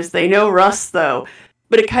others. They know Russ, though.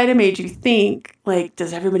 But it kind of made you think, like,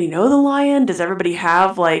 does everybody know the Lion? Does everybody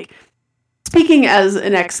have, like... Speaking as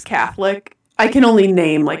an ex-Catholic, I can only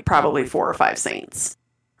name, like, probably 4 or 5 saints,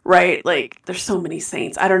 right? Like, there's so many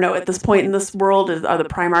saints. I don't know, at this point in this world, are the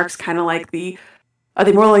Primarchs kind of like the... Are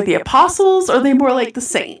they more like the apostles, or are they more like the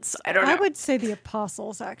saints? I don't know. I would say the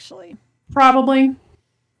apostles, actually. Probably.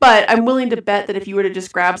 But I'm willing to bet that if you were to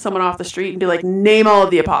just grab someone off the street and be like, name all of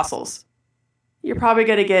the apostles, you're probably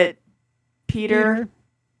going to get Peter,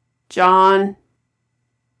 John,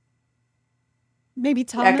 maybe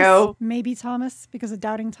Thomas. Echo. Maybe Thomas, because of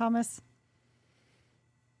doubting Thomas.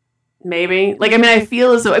 Maybe. Like, I mean, I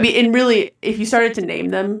feel as though, I mean, and really, if you started to name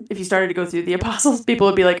them, if you started to go through the apostles, people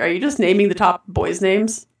would be like, are you just naming the top boys'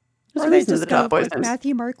 names? Or they just go with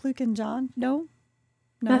Matthew, Mark, Luke, and John? No?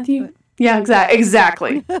 Matthew? But... Yeah,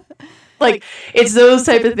 exactly. Like, it's those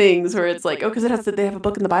type of things where it's like, oh, because they have a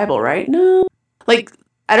book in the Bible, right? No. Like,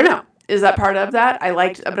 I don't know. Is that part of that? I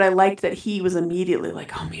liked that he was immediately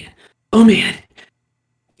like, oh man.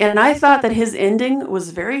 And I thought that his ending was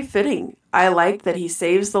very fitting. I liked that he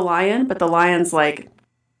saves the Lion, but the Lion's like,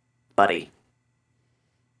 buddy,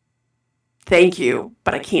 thank you,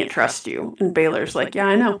 but I can't trust you. And Baylor's like, yeah,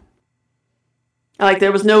 I know. Like,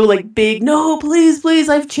 there was no, like, big, no, please,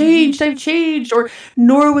 I've changed, or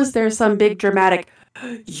nor was there some big dramatic,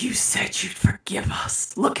 you said you'd forgive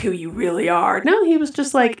us, look who you really are. No, he was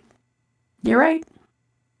just like, you're right.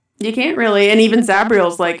 You can't really. And even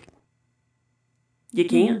Zabriel's like, you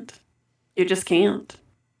can't. You just can't.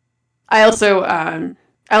 I also, I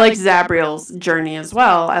liked Zabriel's journey as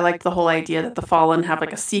well. I liked the whole idea that the Fallen have,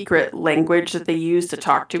 like, a secret language that they use to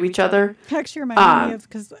talk to each other. Actually reminded me of,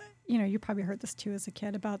 because, you know, you probably heard this too as a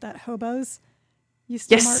kid, about that hobos used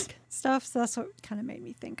to mark stuff. So that's what kind of made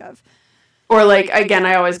me think of. Or, like, again,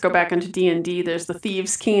 I always go back into D&D. There's the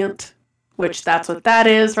Thieves' Cant, which that's what that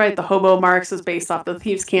is, right? The hobo marks is based off, the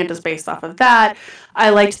Thieves' Cant is based off of that. I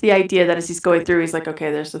liked the idea that as he's going through, he's like,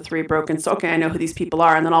 okay, there's the 3 broken, so okay, I know who these people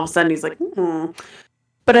are. And then all of a sudden he's like,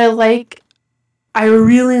 But I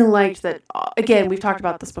really liked that, again, we've talked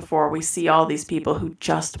about this before, we see all these people who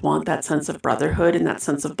just want that sense of brotherhood and that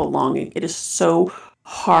sense of belonging. It is so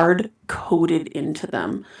hard-coded into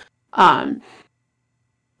them.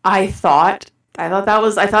 I thought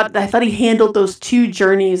he handled those 2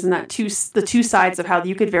 journeys and the 2 sides of how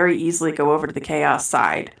you could very easily go over to the chaos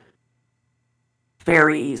side.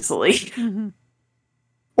 Very easily. Mm-hmm.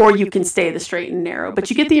 Or you can stay the straight and narrow. But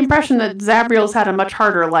you get the impression that Zabriel's had a much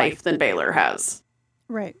harder life than Baylor has.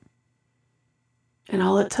 Right. And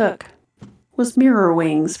all it took was mirror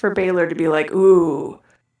wings for Baylor to be like, ooh,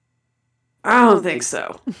 I don't think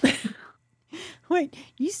so. Wait,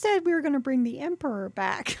 you said we were going to bring the Emperor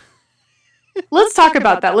back. Let's talk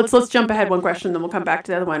about that. Let's jump ahead one question, then we'll come back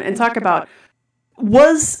to the other one and talk about,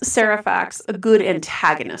 was Serafax a good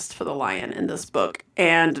antagonist for the Lion in this book?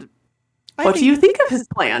 And what do you think of his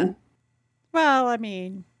plan? Well, I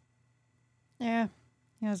mean, yeah,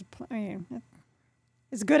 he has a plan.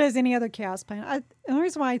 As good as any other chaos plan. The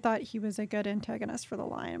reason why I thought he was a good antagonist for the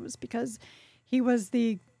Lion was because he was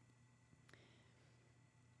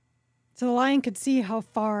so the Lion could see how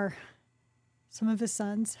far some of his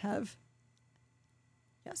sons have,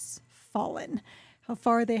 fallen. How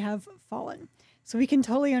far they have fallen. So we can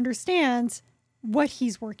totally understand what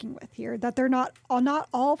he's working with here. That they're not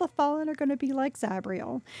all the Fallen are going to be like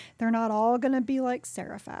Zabriel. They're not all going to be like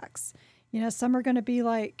Serafax. You know, some are going to be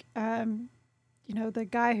like, the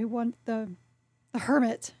guy who won the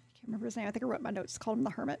Hermit. I can't remember his name. I think I wrote my notes. Called him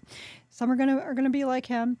the Hermit. Some are going to be like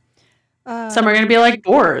him. Some are going to be like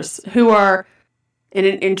Boars, who are in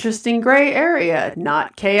an interesting gray area.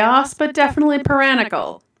 Not chaos, but definitely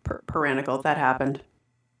tyrannical. Tyrannical, that happened.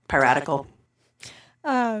 Piratical.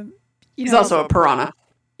 He's also a piranha.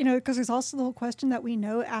 You know, because there's also the whole question that we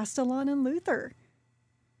know Astalon and Luther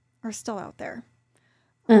are still out there.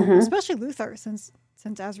 Mm-hmm. Especially Luther, since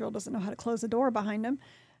Azrael doesn't know how to close the door behind him.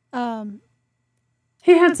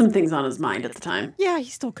 He had some things on his mind at the time. Yeah, he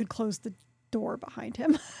still could close the door behind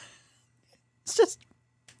him. It's just,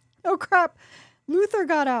 oh crap. Luther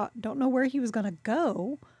got out. Don't know where he was going to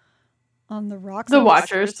go on the rocks. The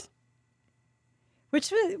Watchers.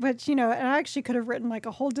 Which, and I actually could have written like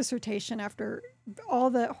a whole dissertation after all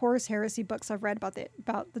the Horus Heresy books I've read about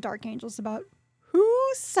the Dark Angels, about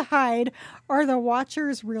whose side are the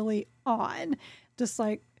Watchers really on? Just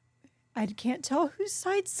like, I can't tell whose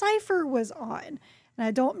side Cypher was on. And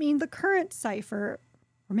I don't mean the current Cypher,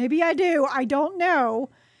 or maybe I do, I don't know.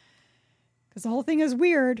 because the whole thing is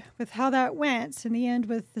weird with how that went in the end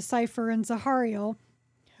with the Cypher and Zahariel.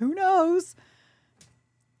 Who knows?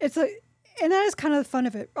 And that is kind of the fun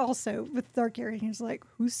of it also with Dark Area. He's like,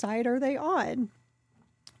 whose side are they on?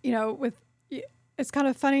 It's kind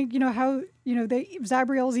of funny, how,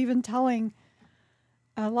 Zabriel's even telling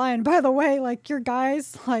Lion, by the way, like, your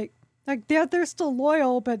guys, like they're still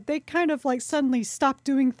loyal, but they kind of like suddenly stop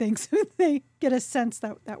doing things when they get a sense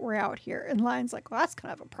that we're out here. And Lion's like, well, that's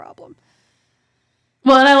kind of a problem.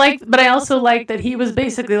 Well, and I also like that he was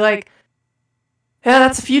basically like, yeah,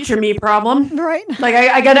 that's a future me problem. Right. Like,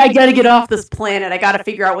 I gotta get off this planet. I gotta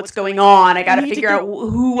figure out what's going on. I gotta figure out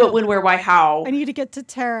who, what, when, where, why, how. I need to get to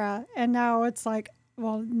Terra. And now it's like,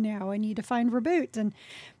 well, now I need to find Reboot. And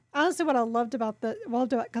honestly, what I loved about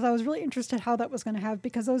because I was really interested how that was going to have,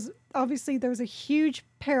 because there was a huge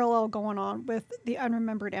parallel going on with the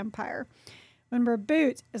Unremembered Empire. When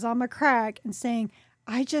Reboot is on McCrag and saying,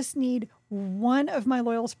 I just need one of my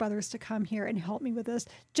Loyalist brothers to come here and help me with this.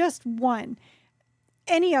 Just one.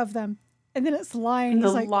 Any of them. And then it's Lion.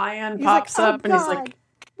 And Lion pops up and he's like,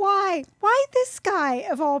 why? Why this guy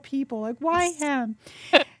of all people? Like, why him?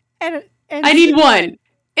 And I need one.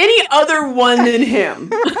 Any other one than him.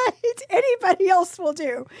 Right? Anybody else will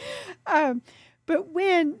do. But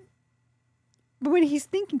when he's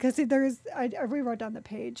thinking, because I rewrote down the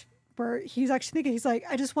page where he's actually thinking, he's like,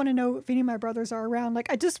 I just want to know if any of my brothers are around.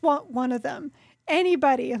 Like, I just want one of them.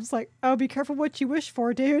 Anybody. I was like, oh, be careful what you wish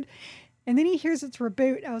for, dude. And then he hears it's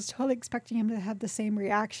Reboot. I was totally expecting him to have the same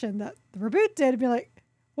reaction that the Reboot did and be like,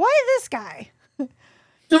 why this guy?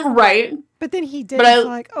 Right. But then he did. But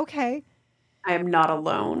like, okay. I am not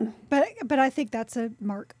alone. But I think that's a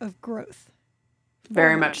mark of growth.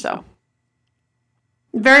 Very much so.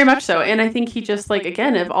 Very much so. And I think he just, like,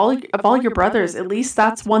 again, of all your brothers, at least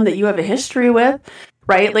that's one that you have a history with,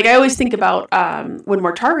 right? Like, I always think about when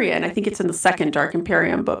Mortarion, I think it's in the second Dark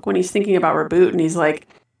Imperium book, when he's thinking about Reboot and he's like,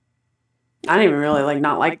 I didn't even really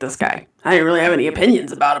not like this guy. I didn't really have any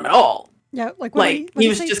opinions about him at all. Yeah, like he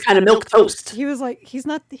was just kind of milquetoast. He was like, he's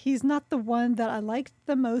not the one that I liked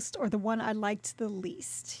the most or the one I liked the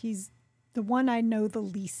least. He's the one I know the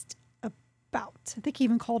least about. I think he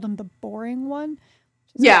even called him the boring one.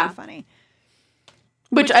 Which is kind of funny.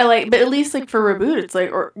 Which I like, but at least like for Reboot, it's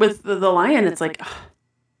like, or with the Lion, it's like,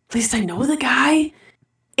 at least I know the guy.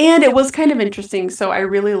 And it was kind of interesting. So I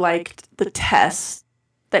really liked the test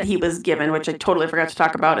that he was given, which I totally forgot to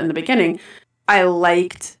talk about in the beginning. I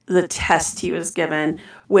liked the test he was given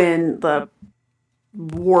when the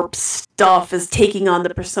warp stuff is taking on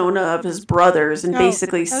the persona of his brothers and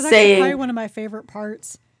basically that was saying... probably one of my favorite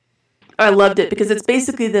parts. I loved it because it's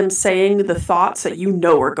basically them saying the thoughts that you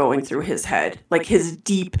know are going through his head. Like his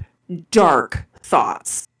deep, dark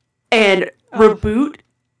thoughts. And Reboot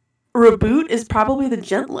is probably the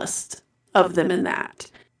gentlest of them in that.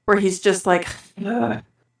 Where he's just like...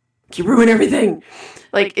 You ruin everything.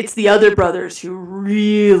 Like, it's the other brothers who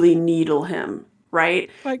really needle him, right?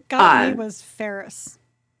 What got me was Ferris.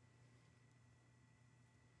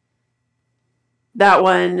 That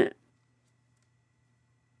one.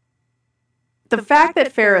 The fact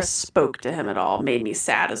that Ferris spoke to him at all made me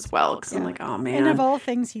sad as well, because I'm like, oh, man. And of all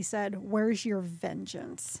things he said, where's your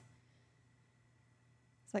vengeance?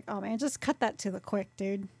 It's like, oh, man, just cut that to the quick,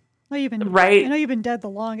 dude. I know you've been dead the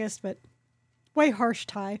longest, but way harsh,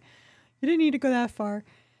 Ty. You didn't need to go that far.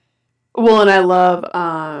 Well, and I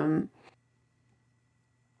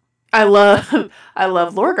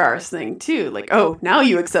love Lorgar's thing too. Like, oh, now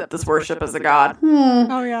you accept this worship as a god.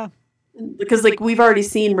 Oh yeah. Because like we've already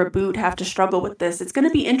seen Reboot have to struggle with this. It's going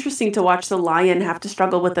to be interesting to watch the Lion have to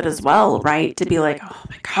struggle with it as well, right? To be like, oh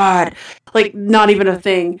my god, like not even a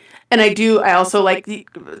thing. And I also like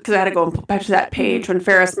because I had to go back to that page when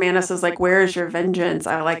Ferris Manus is like, where is your vengeance?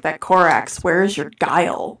 I like that Corax. Where is your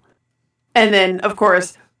guile? And then, of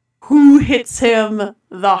course, who hits him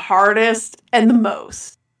the hardest and the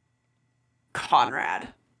most? Conrad.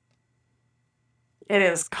 It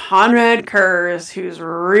is Conrad Kurz who's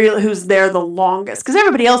there the longest. Because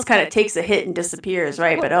everybody else kind of takes a hit and disappears,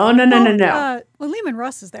 right? But no. Lehman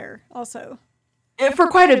Russ is there also. For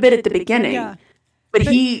quite a bit at the beginning. Yeah. But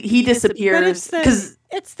he disappears. Because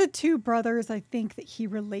it's the two brothers, I think, that he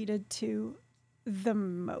related to the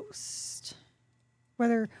most.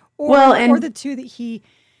 Or the two that he,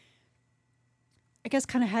 I guess,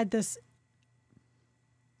 kind of had this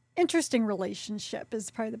interesting relationship is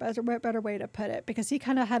probably the better way to put it, because he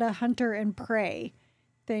kind of had a hunter and prey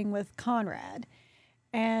thing with Conrad,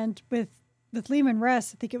 and with Lehman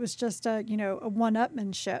Russ, I think it was just a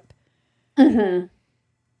one-upmanship. Mm-hmm.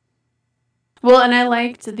 Well, and I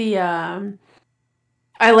liked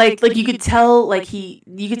I like you could tell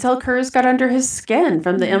you could tell Kurz got under his skin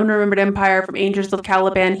from the Unremembered Empire, from Angels of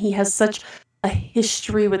Caliban. He has such a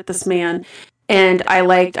history with this man. And I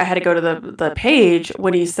had to go to the page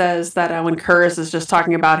when he says that when Kurz is just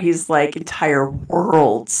talking about he's like entire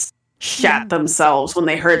worlds shat themselves when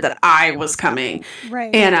they heard that I was coming.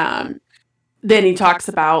 Right. And then he talks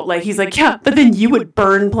about he's like, yeah, but then you would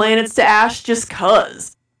burn planets to ash just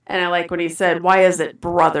cuz. And I like when he said, why is it,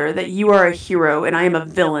 brother, that you are a hero and I am a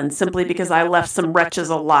villain simply because I left some wretches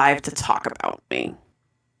alive to talk about me?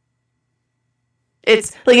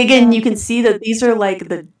 It's again, you can see that these are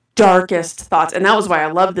the darkest thoughts. And that was why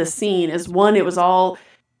I love this scene is one, they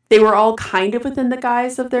were all kind of within the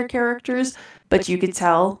guise of their characters, but you could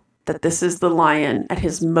tell that this is the lion at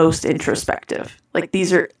his most introspective.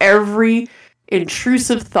 These are every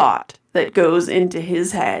intrusive thought that goes into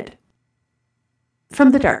his head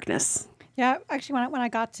from the darkness. Yeah, actually, when I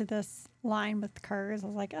got to this line with Kurz, I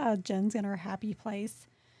was like, oh, Jen's in her happy place.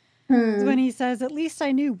 When he says, at least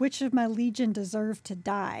I knew which of my legion deserved to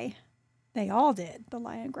die. They all did, the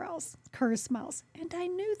lion growls. Kurz smiles, and I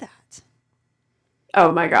knew that.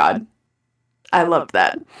 Oh my God. I loved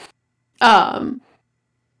that. I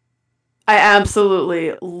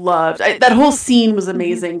absolutely loved that whole scene was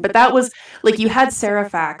amazing, but that was you had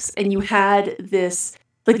Seraphax and you had this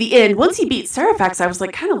the end. Once he beat Seraphax, I was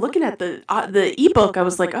kind of looking at the ebook. I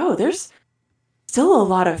was like, oh, there's still a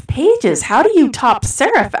lot of pages. How do you top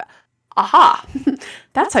Seraphax? Aha!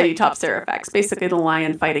 That's how you top Seraphax. Basically, the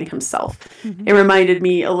lion fighting himself. It reminded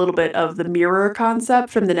me a little bit of the mirror concept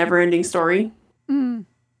from the Neverending Story.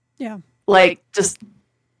 Yeah. Just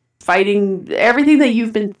fighting everything that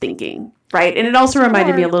you've been thinking, right? And it also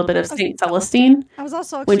reminded me a little bit of Saint Celestine. I was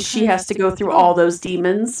also when she has to go through all those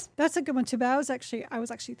demons. That's a good one too. But I was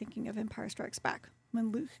actually thinking of Empire Strikes Back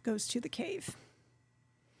when Luke goes to the cave.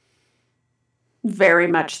 Very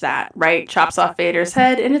much that, right? Chops off Vader's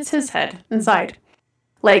head, and it's his head inside.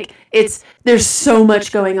 There's so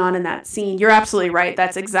much going on in that scene. You're absolutely right.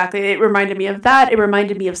 That's exactly, it reminded me of that. It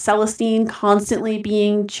reminded me of Celestine constantly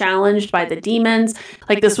being challenged by the demons.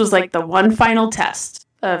 This was the one final test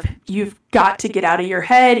of you've got to get out of your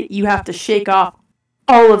head. You have to shake off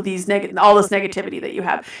all of these all this negativity that you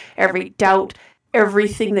have, every doubt,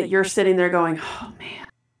 everything that you're sitting there going, oh man,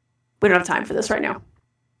 we don't have time for this right now.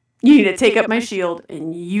 You need to take up my shield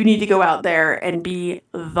and you need to go out there and be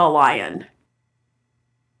the lion.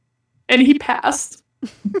 And he passed.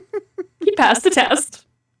 He passed the test.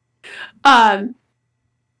 All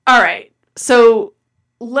right. So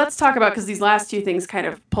let's talk about, because these last two things kind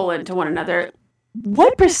of pull into one another.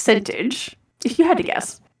 What percentage, if you had to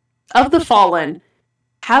guess, of the fallen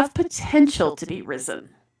have potential to be risen?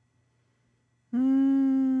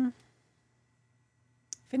 If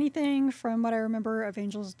anything, from what I remember of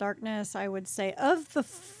Angels of Darkness, I would say of the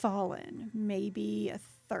fallen, maybe a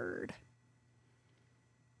third.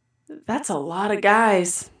 That's a lot of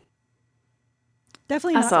guys.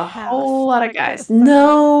 Definitely That's not a half, whole lot of guys.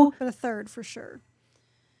 but a third for sure.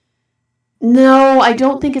 No, I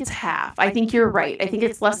don't think it's half. I think you're right. I think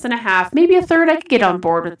it's less than a half, maybe a third. I could get on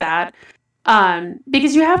board with that.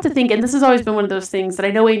 Because you have to think, and this has always been one of those things that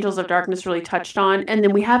I know Angels of Darkness really touched on, and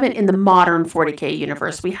then we haven't in the modern 40k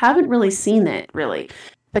universe, we haven't really seen it, really.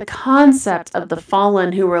 The concept of the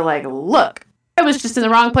fallen who were look, I was just in the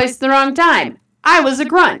wrong place at the wrong time. I was a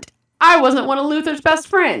grunt. I wasn't one of Luther's best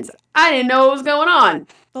friends. I didn't know what was going on.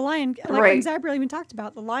 The lion, right. Zabriel even talked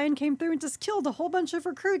about, the lion came through and just killed a whole bunch of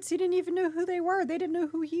recruits. He didn't even know who they were. They didn't know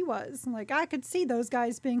who he was. And I could see those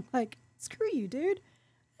guys being like, screw you, dude.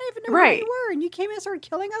 I didn't even know who you were. And you came in and started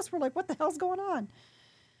killing us. We're like, what the hell's going on?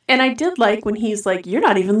 And I did like when he's like, you're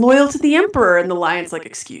not even loyal to the Emperor. And the lion's like,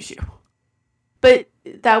 excuse you. But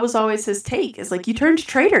that was always his take. Is you turned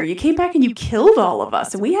traitor. You came back and you killed all of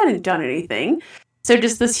us. And we hadn't done anything. So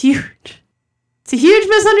just it's a huge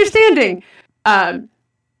misunderstanding.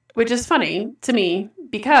 Which is funny to me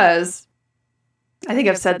because I think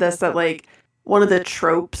I've said this, that one of the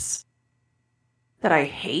tropes that I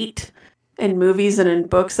hate in movies and in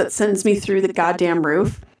books that sends me through the goddamn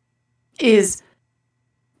roof is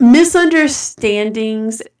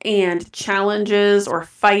misunderstandings and challenges or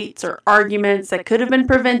fights or arguments that could have been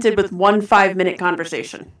prevented with 1 5-minute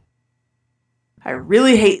conversation. I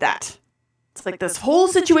really hate that. It's this whole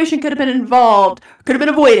situation could have been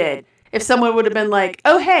avoided if someone would have been like,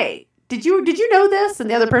 oh, hey, did you know this? And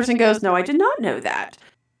the other person goes, no, I did not know that.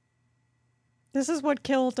 This is what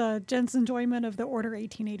killed Jen's enjoyment of the Order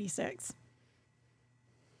 1886.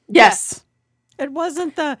 Yes. It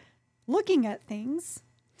wasn't the looking at things.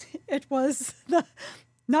 It was the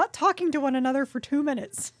not talking to one another for 2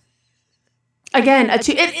 minutes. again,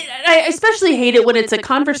 I especially hate it when it's a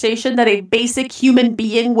conversation that a basic human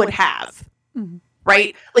being would have. Mm-hmm.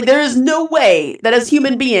 Right? Like, there is no way that as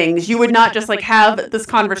human beings, you would not just, like, have this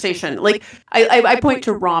conversation. Like, I point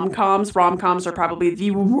to rom-coms. Rom-coms are probably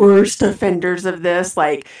the worst offenders of this.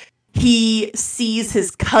 Like, he sees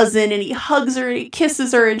his cousin, and he hugs her, and he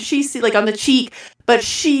kisses her, and she sees, like, on the cheek, but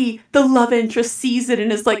she, the love interest, sees it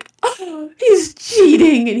and is like, oh, he's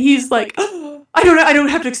cheating, and he's like, oh, I don't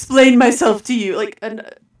have to explain myself to you. Like,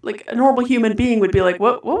 a normal human being would be like,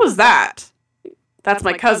 what was that? That's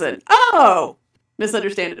my cousin. Oh!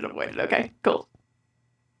 Misunderstand it, avoid it. Okay, cool.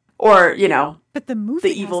 Or, but the movie,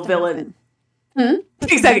 the evil villain.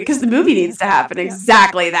 Exactly, because the movie needs to happen. Yeah.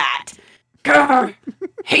 Exactly that. Grr,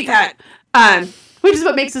 hate that. Which is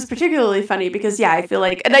what makes this particularly funny because, I feel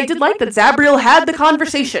like, and I did like that Zabriel had the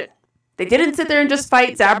conversation. They didn't sit there and just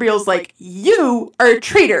fight. Zabriel's like, you are a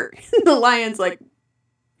traitor. The lion's like,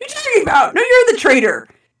 what are you talking about? No, you're the traitor.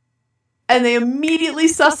 And they immediately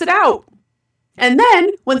suss it out. And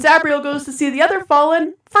then, when Zabriel goes to see the other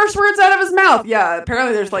fallen, first words out of his mouth. Yeah,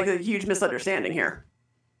 apparently there's, like, a huge misunderstanding here.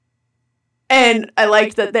 And I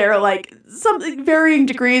liked that they're, like, something varying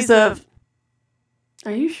degrees of,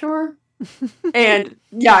 are you sure? And,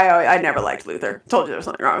 I never liked Luther. Told you there was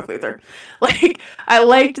something wrong with Luther. Like, I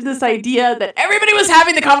liked this idea that everybody was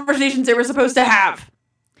having the conversations they were supposed to have.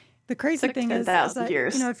 The crazy thing is that,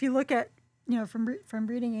 years. If you look at, from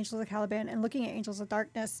reading Angels of Caliban and looking at Angels of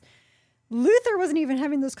Darkness, Luther wasn't even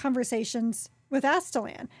having those conversations with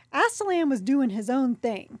Astellan. Astellan was doing his own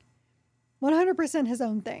thing. 100% his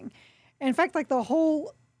own thing. And in fact, like the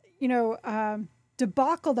whole,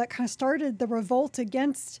 debacle that kind of started the revolt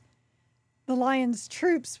against the Lion's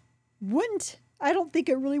troops I don't think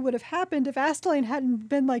it really would have happened if Astellan hadn't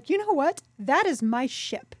been like, you know what? That is my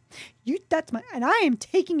ship. And I am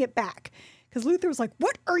taking it back. Because Luther was like,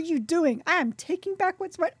 what are you doing? I am taking back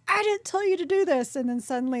what's right. I didn't tell you to do this. And then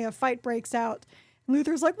suddenly a fight breaks out. And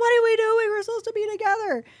Luther's like, what are we doing? We're supposed to be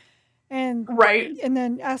together. And right. And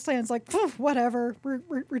then Aslan's like, whatever.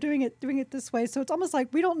 We're doing it this way. So it's almost like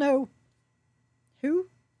we don't know who,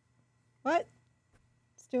 what,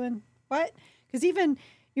 it's doing what. Because even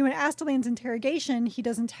in Astellan's interrogation, he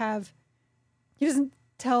doesn't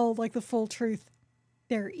tell like the full truth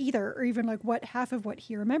there either, or even like half of what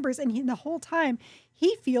he remembers, and the whole time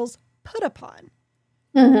he feels put upon.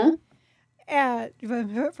 Mm-hmm. And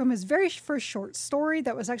from his very first short story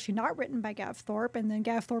that was actually not written by Gav Thorpe, and then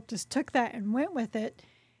Gav Thorpe just took that and went with it.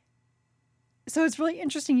 So it's really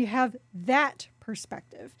interesting. You have that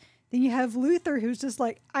perspective. Then you have Luther, who's just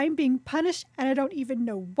like, I'm being punished and I don't even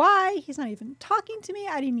know why. He's not even talking to me.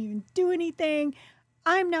 I didn't even do anything.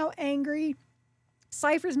 I'm now angry.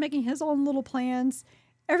 Cypher's making his own little plans.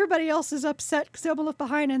 Everybody else is upset because they've been left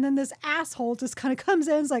behind. And then this asshole just kind of comes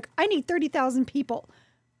in and is like, I need 30,000 people.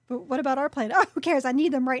 But what about our plan? Oh, who cares? I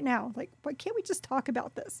need them right now. Like, why can't we just talk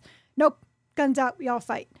about this? Nope. Guns out. We all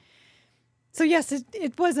fight. So yes,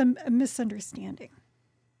 it was a misunderstanding.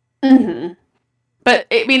 Mm-hmm. But,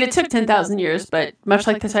 I mean, it took 10,000 years, but much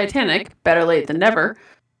like the Titanic, better late than never.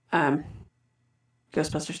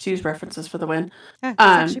 Ghostbusters 2's references for the win. That's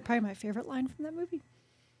actually probably my favorite line from that movie.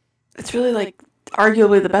 It's really, like,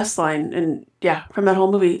 arguably the best line, and from that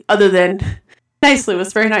whole movie, other than, nice,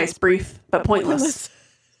 Lewis, very nice, brief, but pointless.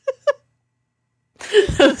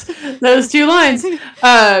 those two lines.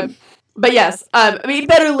 But yes, I mean,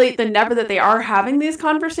 better late than never that they are having these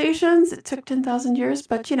conversations. It took 10,000 years,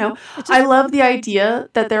 but, I love the idea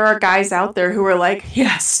that there are guys out there who are like,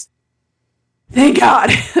 yes, thank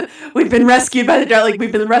God, we've been rescued by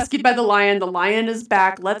we've been rescued by the lion. The lion is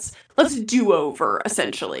back. Let's do over,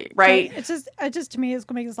 essentially, right? It's just to me, it's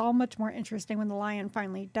going to make this all much more interesting when the lion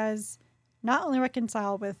finally does not only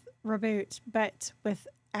reconcile with Reboot, but with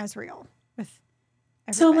Azrael, with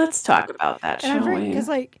everybody. So let's talk about that, shall we? Because,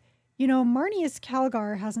 Marnius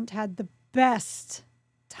Calgar hasn't had the best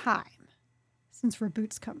time since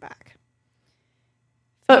Reboot's come back.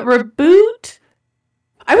 But Reboot,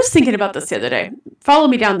 I was thinking about this the other day. Follow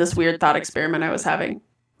me down this weird thought experiment I was having.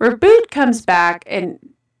 Reboot comes back and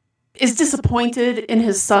is disappointed in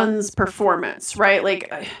his son's performance, right?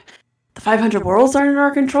 Like, the 500 worlds aren't in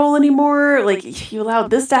our control anymore. Like, you allowed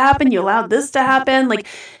this to happen. You allowed this to happen. Like,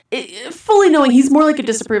 fully knowing he's more like a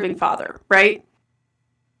disapproving father, right?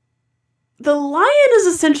 The lion is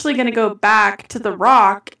essentially going to go back to the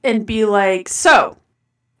rock and be like, so,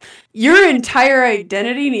 your entire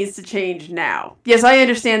identity needs to change now. Yes, I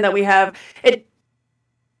understand that we have it.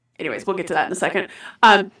 Anyways, we'll get to that in a second.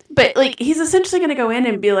 But he's essentially going to go in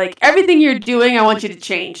and be like, everything you're doing, I want you to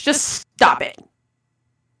change. Just stop it.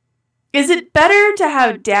 Is it better to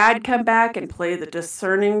have Dad come back and play the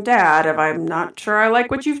discerning dad if I'm not sure I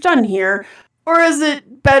like what you've done here? Or is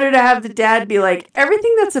it better to have the dad be like,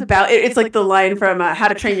 everything that's about... It's like the line from How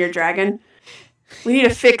to Train Your Dragon. We need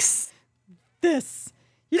to fix this.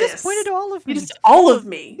 You this. just pointed to all of me. All of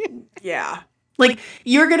me. Yeah. Like,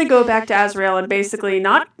 you're going to go back to Azrael and basically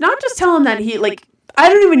not just tell him that he, like... I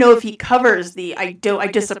don't even know if he covers the I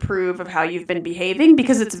disapprove of how you've been behaving,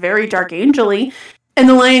 because it's very Dark Angel-y. And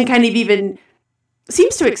the Lion kind of even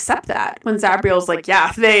seems to accept that when Zabriel's like,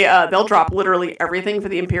 yeah, they'll drop literally everything for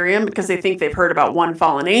the Imperium because they think they've heard about one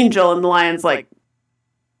fallen angel. And the Lion's like,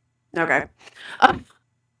 okay. I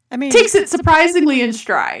mean, takes it surprisingly in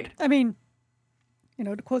stride. I mean,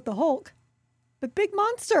 to quote the Hulk, the big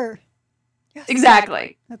monster. Yes.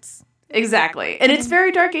 Exactly. That's exactly. And it's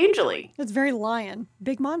very Dark Angel-y. It's very Lion.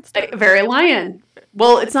 Big monster. Very Lion.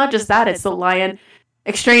 Well, it's not just that. It's the Lion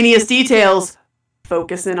extraneous details.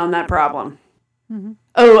 Focus in on that problem. Mm-hmm.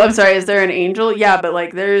 Oh, I'm sorry. Is there an angel? Yeah, but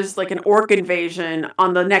like there's like an orc invasion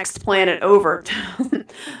on the next planet over.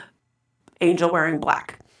 Angel wearing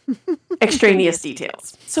black. Extraneous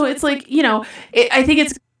details. So it's like, I think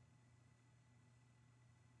it's...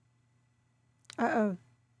 Uh-oh.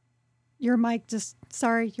 Your mic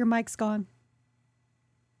sorry, your mic's gone.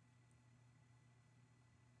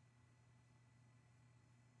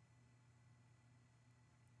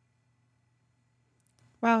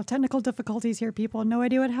 Wow, technical difficulties here, people. No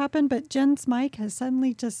idea what happened, but Jen's mic has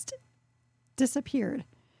suddenly just disappeared.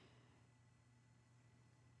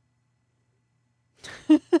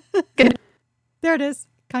 There it is,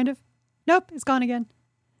 kind of. Nope, it's gone again.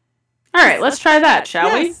 All right, let's try that,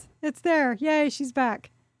 shall we? It's there. Yay, she's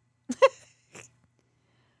back.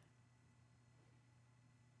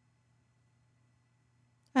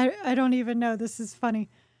 I don't even know. This is funny.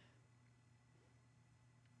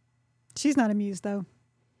 She's not amused, though.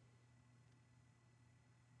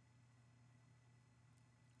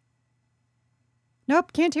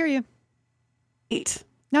 Nope, can't hear you.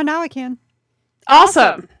 No, now I can.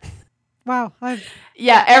 Awesome. Wow.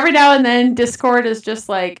 Yeah, every now and then Discord is just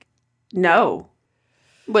like, no,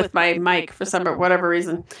 with my mic for whatever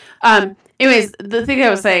reason. Anyways, the thing I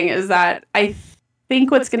was saying is that I think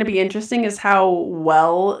what's going to be interesting is how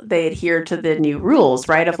well they adhere to the new rules,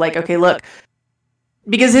 right? Of like, okay, look,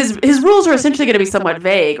 because his rules are essentially going to be somewhat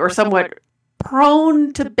vague or somewhat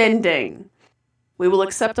prone to bending. We will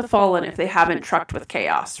accept a fallen if they haven't trucked with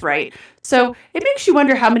chaos, right? So it makes you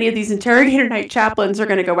wonder how many of these Interrogator Knight chaplains are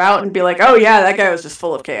going to go out and be like, oh yeah, that guy was just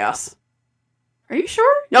full of chaos. Are you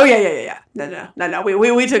sure? Oh yeah. No.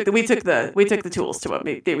 We took the tools to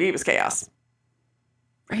him. He was chaos.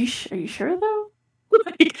 Are you sure though?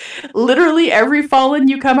 Like, literally every fallen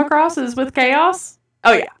you come across is with chaos?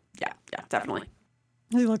 Oh yeah, definitely.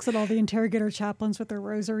 He looks at all the interrogator chaplains with their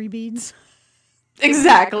rosary beads.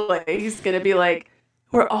 Exactly. He's going to be like,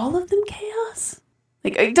 were all of them chaos?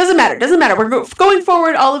 Like, it doesn't matter. We're going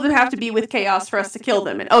forward. All of them have to be with chaos for us to kill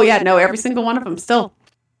them. And oh yeah, no, every single one of them still.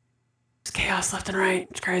 There's chaos left and right.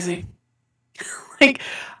 It's crazy. Like,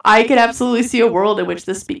 I could absolutely see a world in which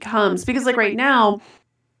this becomes, because like right now,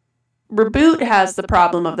 Reboot has the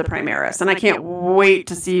problem of the Primaris, and I can't wait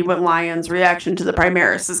to see what Lion's reaction to the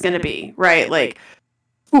Primaris is going to be, right? Like,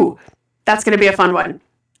 ooh, that's going to be a fun one.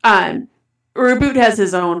 Reboot has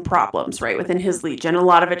his own problems, right, within his Legion. A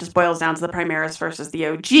lot of it just boils down to the Primaris versus the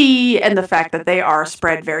OG and the fact that they are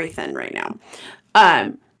spread very thin right now.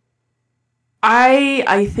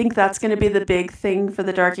 I think that's going to be the big thing for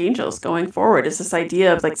the Dark Angels going forward, is this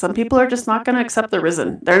idea of, like, some people are just not going to accept the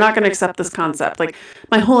Risen. They're not going to accept this concept. Like,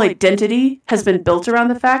 my whole identity has been built around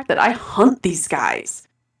the fact that I hunt these guys.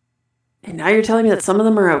 And now you're telling me that some of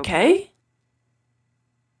them are okay?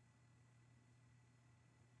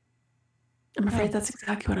 I'm afraid that's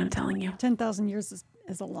exactly what I'm telling you. 10,000 years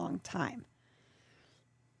is a long time.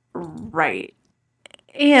 Right.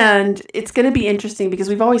 And it's going to be interesting because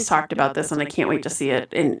we've always talked about this, and I can't wait to see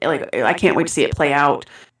it. And like, I can't wait to see it play out.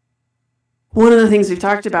 One of the things we've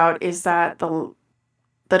talked about is that the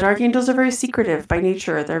Dark Angels are very secretive by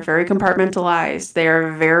nature. They're very compartmentalized.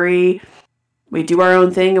 They're very... We do our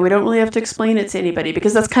own thing, and we don't really have to explain it to anybody,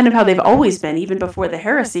 because that's kind of how they've always been, even before the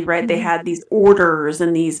heresy, right? Mm-hmm. They had these orders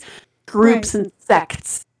and these groups and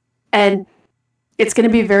sects. And it's going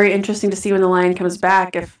to be very interesting to see when the Lion comes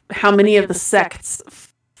back, if how many of the sects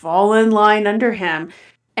fall in line under him,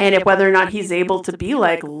 and if whether or not he's able to be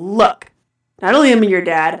like, look, not only am I your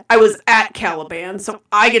dad, I was at Caliban, so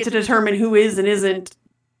I get to determine who is and isn't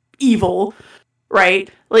evil, right?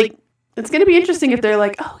 Like, it's going to be interesting if they're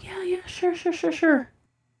like, oh, yeah, sure.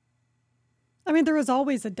 I mean, there was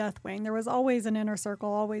always a Death Wing. There was always an Inner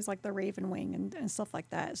Circle, always like the Raven Wing and stuff like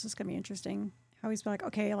that. It's just going to be interesting how he's like,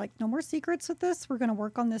 okay, like no more secrets with this. We're going to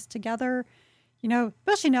work on this together.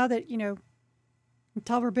 Especially now that,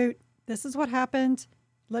 tell Reboot, this is what happened.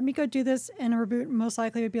 Let me go do this. And Reboot most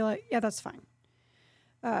likely would be like, yeah, that's fine.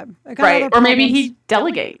 Right. Or maybe he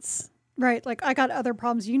delegates. Right. Like, I got other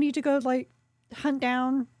problems. You need to go, like, hunt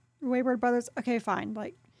down Wayward Brothers. Okay, fine.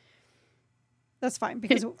 Like, that's fine.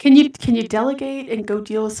 Because can you delegate and go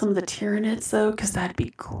deal with some of the Tyranids, though? Because that'd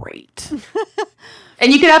be great.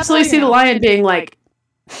 And you could absolutely see the Lion being like,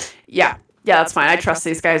 yeah, that's fine. I trust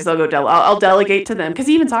these guys. They'll go I'll delegate to them. Because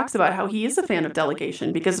he even talks about how he is a fan of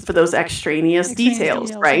delegation because for those extraneous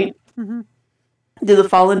details, right? Mm-hmm. Do the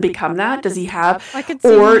Fallen become that? Does he have? I could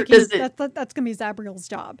see, or does it? That's going to be Zabriel's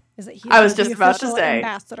job. Is that he? I was just about to say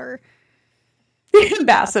ambassador.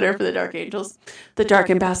 Ambassador for the Dark Angels, the Dark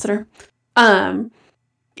Ambassador. That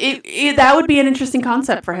would be an interesting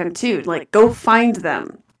concept for him too. Like, go find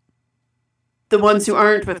them. The ones who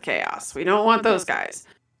aren't with Chaos. We don't want those guys.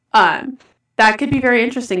 That could be very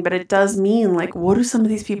interesting, but it does mean, like, what do some of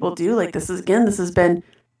these people do? Like, this has been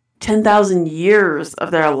 10,000 years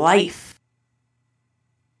of their life.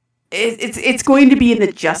 It's going to be an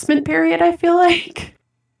adjustment period, I feel like.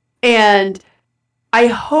 And I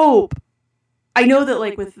know that,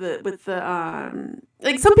 like, with the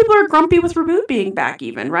like, some people are grumpy with Reboot being back,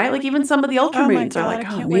 even, right? Like, even some of the Ultramarines are like, I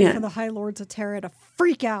can't wait for the High Lords of Terra to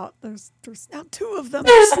freak out. There's now 2 of them.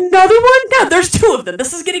 There's another one? No, there's 2 of them.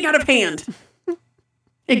 This is getting out of hand.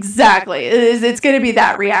 Exactly. It's going to be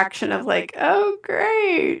that reaction of like, oh,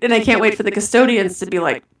 great. And I can't wait for the custodians to be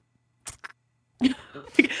like,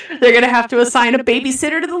 they're going to have to assign a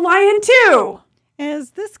babysitter to the Lion, too.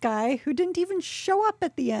 As this guy who didn't even show up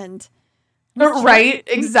at the end. Right,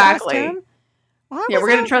 exactly. Well, we're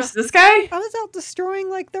going to trust this guy? I was out destroying,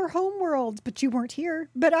 like, their home worlds, but you weren't here.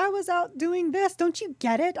 But I was out doing this. Don't you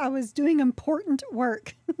get it? I was doing important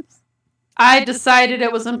work. I decided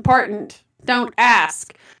it was important. Don't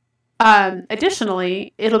ask.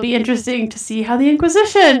 Additionally, it'll be interesting to see how the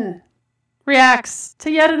Inquisition reacts to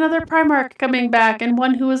yet another Primarch coming back, and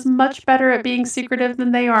one who is much better at being secretive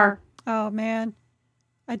than they are. Oh, man.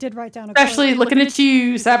 I did write down Especially looking at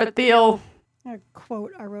you, Sabathiel. A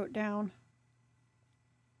quote I wrote down.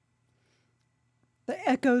 The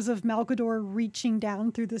echoes of Malgador reaching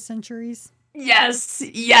down through the centuries. Yes.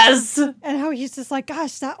 And how he's just like,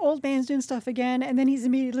 gosh, that old man's doing stuff again. And then he's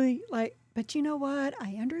immediately like, but you know what?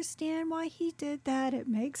 I understand why he did that. It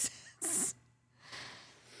makes sense.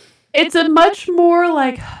 It's a much more,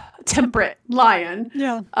 like, temperate Lion.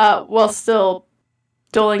 Yeah. While still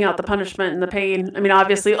doling out the punishment and the pain. I mean,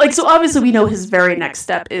 obviously we know his very next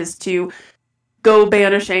step is to go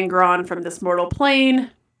banish Angron from this mortal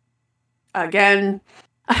plane. Again,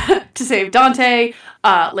 to save Dante.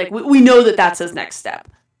 We know that that's his next step.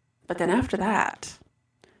 But then after that,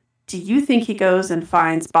 do you think he goes and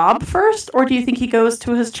finds Bob first, or do you think he goes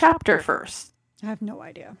to his chapter first? I have no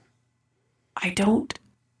idea. I don't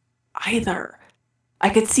either. I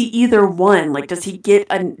could see either one. Like, does he get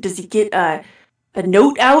a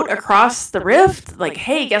note out across the rift? Like,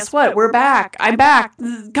 hey, guess what? We're back. I'm back.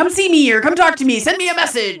 Come see me or come talk to me. Send me a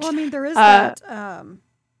message. Well, I mean, there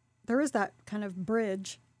is that kind of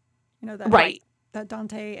bridge, that right, that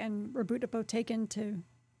Dante and Reboot have both taken to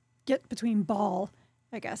get between Ball,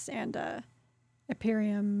 I guess, and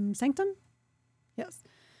Imperium Sanctum.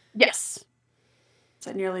 Yes.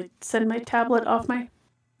 So I nearly sent my tablet off my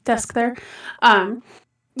desk there. There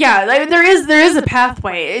is a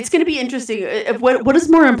pathway. It's going to be interesting. What is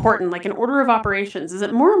more important, like an order of operations? Is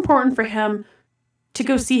it more important for him to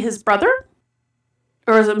go see his brother?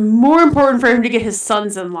 Or is it more important for him to get his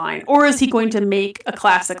sons in line? Or is he going to make a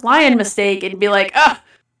classic Lion mistake and be like,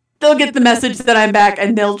 they'll get the message that I'm back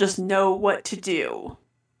and they'll just know what to do?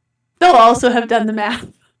 They'll also have done the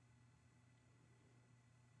math.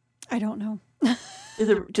 I don't know.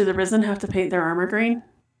 Do the Risen have to paint their armor green?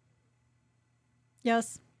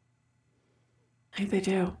 Yes. I think they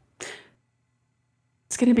do.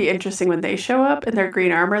 It's going to be interesting when they show up in their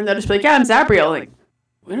green armor and they'll just be like, yeah, I'm Zabriel. Like,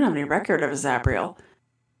 we don't have any record of a Zabriel.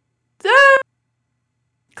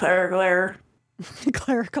 Clerical error.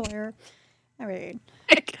 Clerical error. I mean.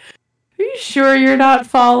 Like, are you sure you're not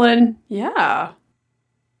fallen? Yeah.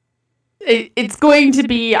 It's going to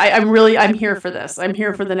be, I'm here for this. I'm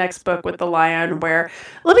here for the next book with the Lion where,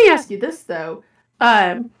 let me ask you this though.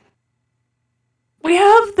 We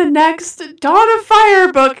have the next Dawn of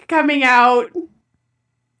Fire book coming out.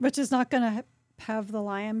 Which is not going to have the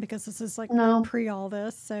Lion because this is like pre all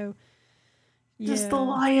this. So, Does the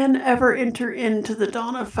Lion ever enter into the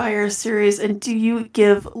Dawn of Fire series? And do you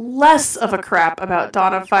give less of a crap about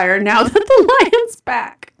Dawn of Fire now that the Lion's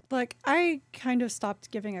back? Like, I kind of stopped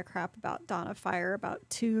giving a crap about Dawn of Fire about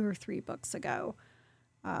 2 or 3 books ago.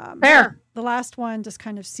 Fair. The last one just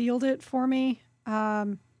kind of sealed it for me.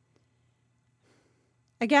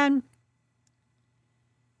 Again,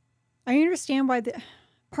 I understand why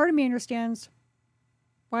part of me understands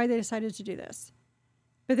why they decided to do this.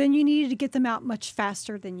 But then you needed to get them out much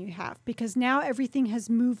faster than you have, because now everything has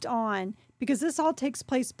moved on, because this all takes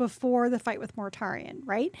place before the fight with Mortarion,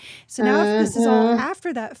 right? So now if this is all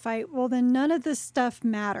after that fight, well, then none of this stuff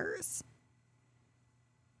matters.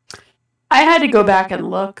 I had to go back and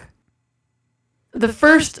look. The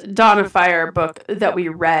first Dawn of Fire book that we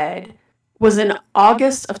read was in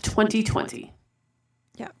August of 2020.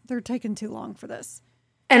 Yeah, they're taking too long for this.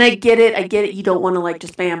 And I get it. You don't want to like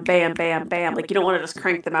just bam, bam, bam, bam. Like you don't want to just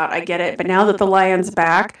crank them out. I get it. But now that the Lion's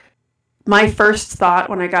back, my first thought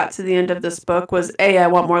when I got to the end of this book was A, I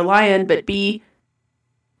want more Lion, but B,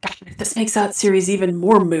 God, this makes that series even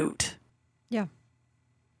more moot. Yeah.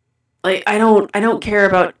 Like I don't care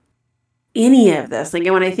about any of this. Like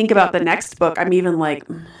when I think about the next book, I'm even like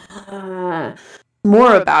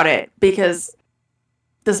more about it, because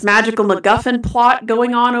this magical MacGuffin plot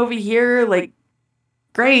going on over here, like,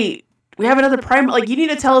 great. We have another Primarch. Like, you need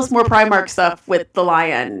to tell us more Primarch stuff with the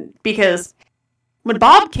Lion, because when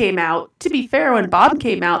Bob came out, to be fair, when Bob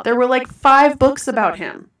came out, there were like 5 books about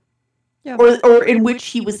him. Yeah. Or in which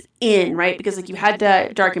he was in, right? Because like you had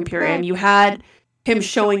Dark Imperium, you had him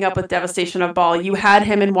showing up with Devastation of Baal, you had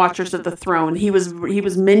him in Watchers of the Throne. He was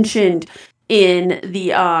mentioned in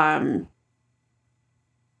the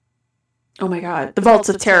oh my God, the Vaults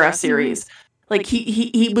of Terra series. Like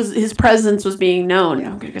he was, his presence was being known.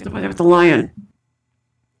 Yeah. I'm gonna get with the Lion.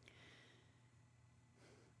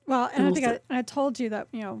 Well, and I think I told you that,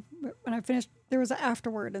 you know, when I finished, there was an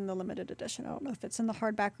afterword in the limited edition. I don't know if it's in the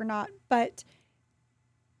hardback or not, but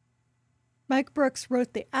Mike Brooks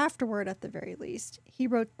wrote the afterword at the very least. He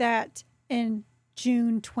wrote that in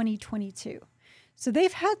June 2022. So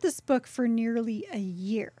they've had this book for nearly a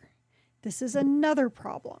year. This is another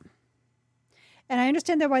problem. And I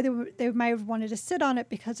understand that why they might have wanted to sit on it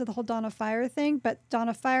because of the whole Dawn of Fire thing. But Dawn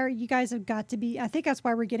of Fire, you guys have got to be... I think that's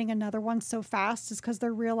why we're getting another one so fast, is because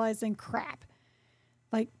they're realizing, crap.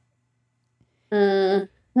 Like... I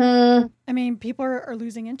mean, people are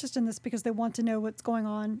losing interest in this because they want to know what's going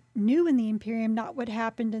on new in the Imperium, not what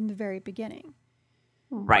happened in the very beginning.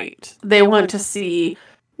 Right. They want to see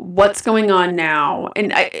what's going on now.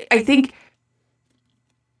 And I think...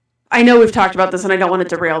 I know we've talked about this, and I don't want to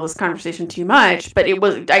derail this conversation too much, but it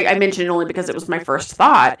was, I mentioned it only because it was my first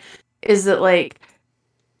thought, is that, like,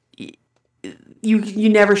 you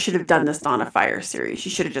never should have done this Dawn of Fire series.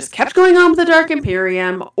 You should have just kept going on with the Dark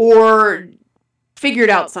Imperium or figured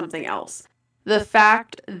out something else. The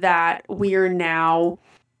fact that we're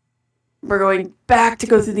going back to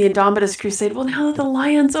go through the Indomitus Crusade. Well, now that the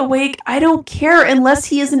Lion's awake, I don't care unless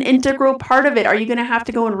he is an integral part of it. Are you going to have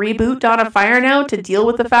to go and reboot Dawn of Fire now to deal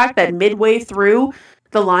with the fact that midway through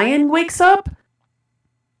the Lion wakes up?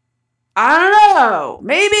 I don't know.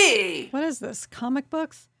 Maybe. What is this? Comic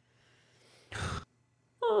books?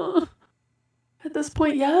 At this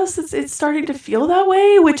point, yes, it's starting to feel that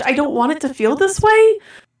way, which I don't want it to feel this way.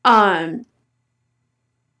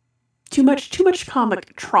 Too much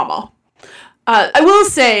comic trauma. I will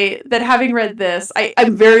say that having read this,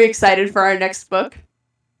 I'm very excited for our next book.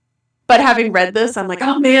 But having read this, I'm like,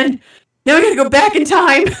 oh man, now we gotta go back in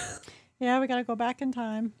time. Yeah, we gotta go back in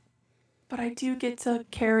time. But I do get to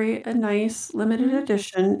carry a nice limited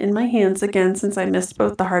edition in my hands again, since I missed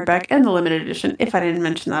both the hardback and the limited edition, if I didn't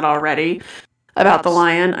mention that already, about the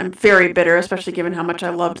Lion. I'm very bitter, especially given how much I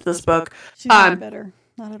loved this book. She's not bitter.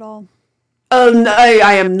 Not at all.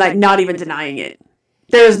 I am not even denying it.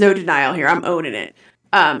 There is no denial here. I'm owning it.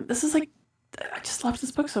 This is like, I just love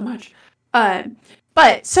this book so much.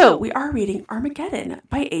 But so we are reading Armageddon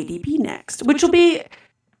by ADB next, which will be,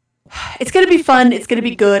 it's going to be fun. It's going to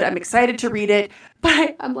be good. I'm excited to read it.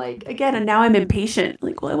 But I'm like, again, and now I'm impatient.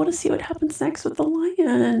 Like, well, I want to see what happens next with the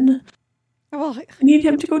Lion. Well, I need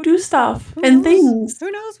him to go do stuff and things.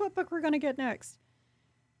 Who knows what book we're going to get next?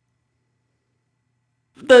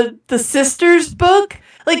 The sisters book,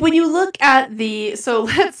 like when you look at so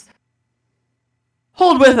let's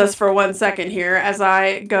hold with us for 1 second here as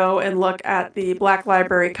I go and look at the Black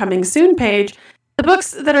Library coming soon page. The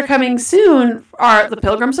books that are coming soon are the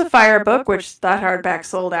Pilgrims of Fire book, which that hardback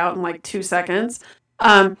sold out in like 2 seconds.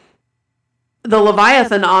 the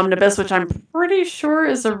Leviathan Omnibus, which I'm pretty sure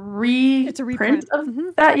is a reprint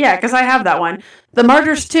of that. Yeah, because I have that one. The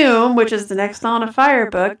Martyr's Tomb, which is the next Dawn of Fire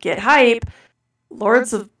book. Get hype.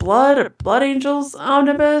 Lords of Blood or Blood Angels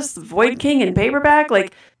Omnibus. Void King in paperback.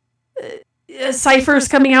 Like, Cypher's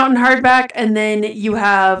coming out in hardback. And then you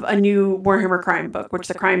have a new Warhammer Crime book, which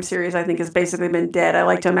the Crime series I think has basically been dead. I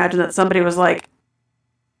like to imagine that somebody was like,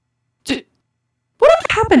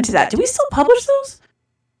 what happened to that? Do we still publish those?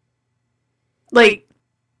 Like,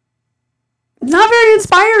 not very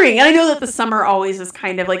inspiring. And I know that the summer always is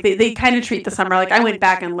kind of like, they kind of treat the summer. Like, I went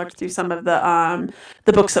back and looked through some of the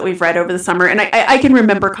books that we've read over the summer. And I can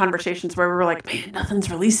remember conversations where we were like, man,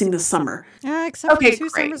 nothing's releasing this summer. Yeah, except for 2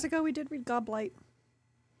 summers ago, we did read Godblight.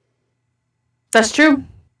 That's true.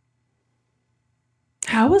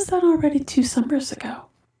 How was that already 2 summers ago?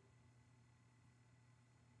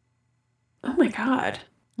 Oh my God.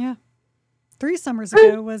 Yeah. 3 summers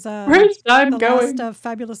ago was the last of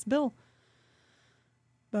Fabulous Bill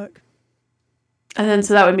book. And then,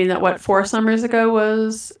 so that would mean that, what, 4 summers ago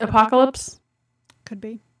was Apocalypse? Could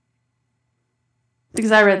be.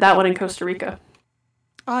 Because I read that one in Costa Rica.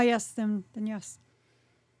 Ah, yes, then yes.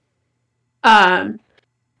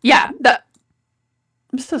 Yeah,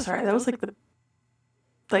 I'm so sorry. That was like the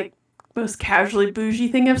most casually bougie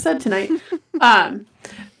thing I've said tonight.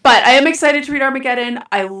 But I am excited to read Armageddon.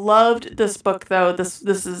 I loved this book, though. This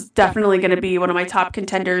is definitely going to be one of my top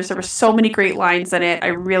contenders. There were so many great lines in it. I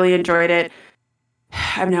really enjoyed it.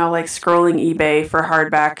 I'm now like scrolling eBay for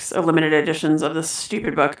hardbacks or limited editions of this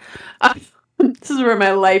stupid book. This is where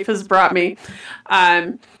my life has brought me.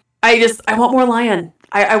 I want more Lion.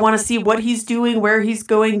 I want to see what he's doing, where he's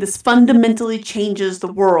going. This fundamentally changes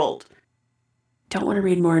the world. Don't want to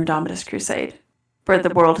read more Indomitus Crusade, where the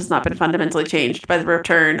world has not been fundamentally changed by the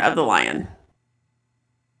return of the Lion.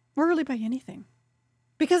 Or really by anything.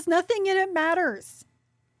 Because nothing in it matters.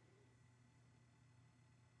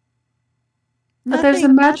 But there's a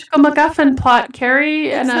magical MacGuffin plot, Carrie.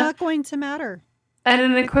 It's not going to matter. And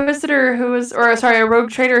an Inquisitor a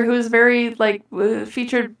rogue trader who was very,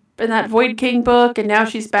 featured in that Void King book, and now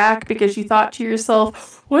she's back because you thought to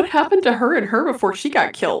yourself, what happened to her and her before she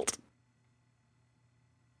got killed?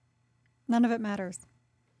 None of it matters.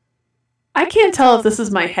 I can't tell if this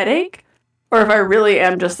is my headache or if I really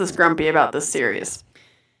am just this grumpy about this series.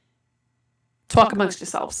 Talk amongst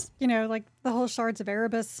yourselves. You know, like the whole Shards of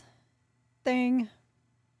Erebus thing.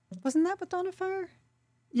 Wasn't that with Dawn of Fire?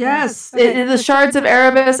 Yes. Okay. The Shards of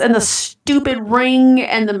Erebus and the stupid ring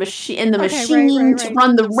and the machine right. To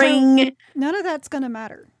run the ring. None of that's going to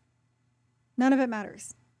matter. None of it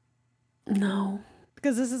matters. No.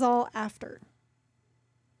 Because this is all after.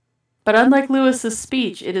 But unlike Lewis's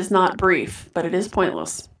speech, it is not brief, but it is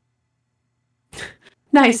pointless.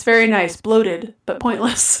 Nice, very nice, bloated, but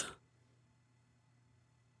pointless.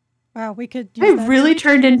 Wow, we could use I really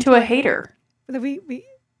turned into a hater. We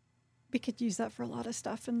could use that for a lot of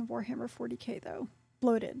stuff in the Warhammer 40k, though.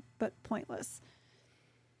 Bloated, but pointless.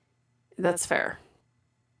 That's fair.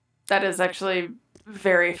 That is actually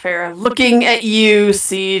very fair. Looking at you,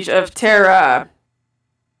 Siege of Terra.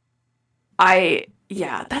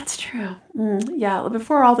 Yeah, that's true. Yeah,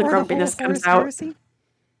 before all the grumpiness comes out. Heresy?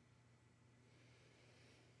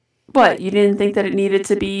 What, you didn't think that it needed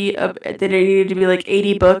to be like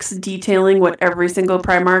 80 books detailing what every single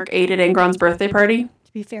Primarch ate at Angron's birthday party?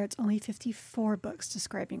 To be fair, it's only 54 books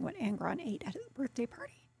describing what Angron ate at his birthday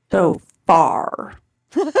party. So far.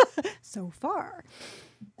 So far.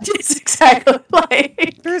 It's exactly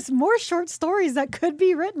like... There's more short stories that could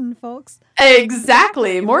be written, folks.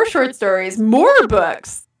 Exactly. More short stories, more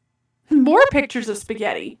books, more pictures of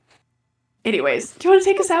spaghetti. Anyways, do you want to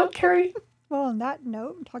take us out, Carrie? Well, on that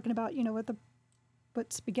note, I'm talking about,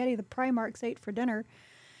 what spaghetti the Primarchs ate for dinner.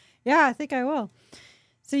 Yeah, I think I will.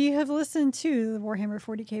 So you have listened to the Warhammer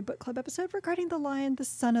 40k Book Club episode regarding The Lion, the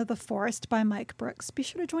Son of the Forest by Mike Brooks. Be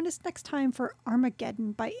sure to join us next time for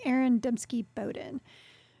Armageddon by Aaron Dembski-Bowden.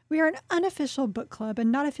 We are an unofficial book club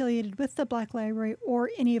and not affiliated with the Black Library or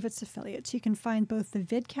any of its affiliates. You can find both the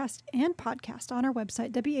vidcast and podcast on our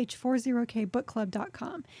website,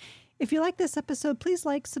 WH40kbookclub.com. If you like this episode, please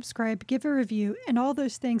like, subscribe, give a review, and all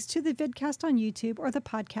those things to the vidcast on YouTube or the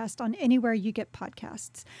podcast on anywhere you get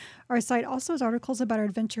podcasts. Our site also has articles about our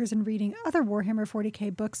adventures in reading other Warhammer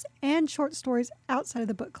 40k books and short stories outside of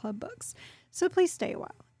the book club books. So please stay a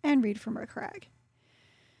while and read from our crag.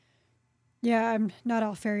 Yeah, I'm not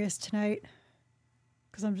Alfarius tonight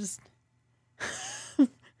because I'm just...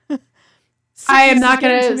 I am not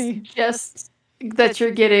going to suggest that you're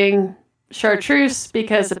getting Chartreuse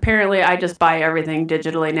because apparently I just buy everything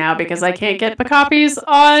digitally now because I can't get the copies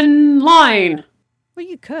online. Well,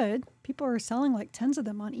 you could. People are selling like tons of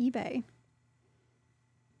them on eBay.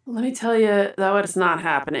 Let me tell you, that was not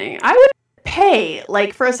happening. I would pay,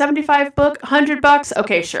 like, for a 75 book, $100.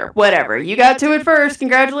 Okay, sure, whatever. You got to it first.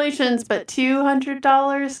 Congratulations. But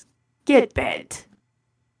 $200? Get bent.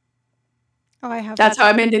 Oh, I have. That's how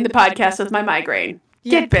I'm ending the podcast with my migraine.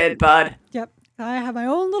 Yep. Get bent, bud. Yep. I have my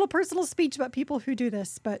own little personal speech about people who do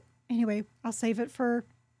this. But anyway, I'll save it for...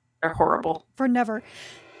 They're horrible. For never.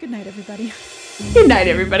 Good night, everybody. Good night,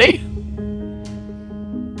 everybody.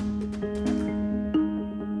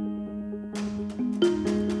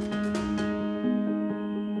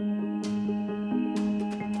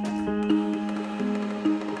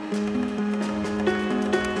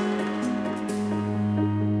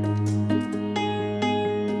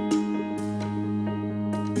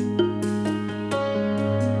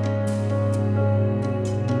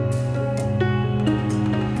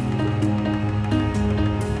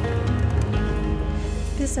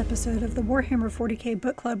 This episode of the Warhammer 40k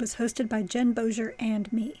Book Club was hosted by Jen Bozier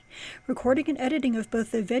and me. Recording and editing of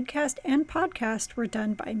both the vidcast and podcast were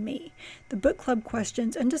done by me. The book club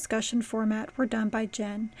questions and discussion format were done by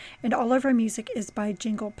Jen, and all of our music is by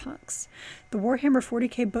Jingle Punks. The Warhammer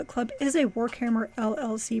 40k Book Club is a Warhammer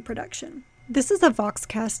LLC production. This is a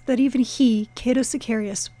Voxcast that even he, Cato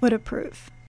Sicarius, would approve.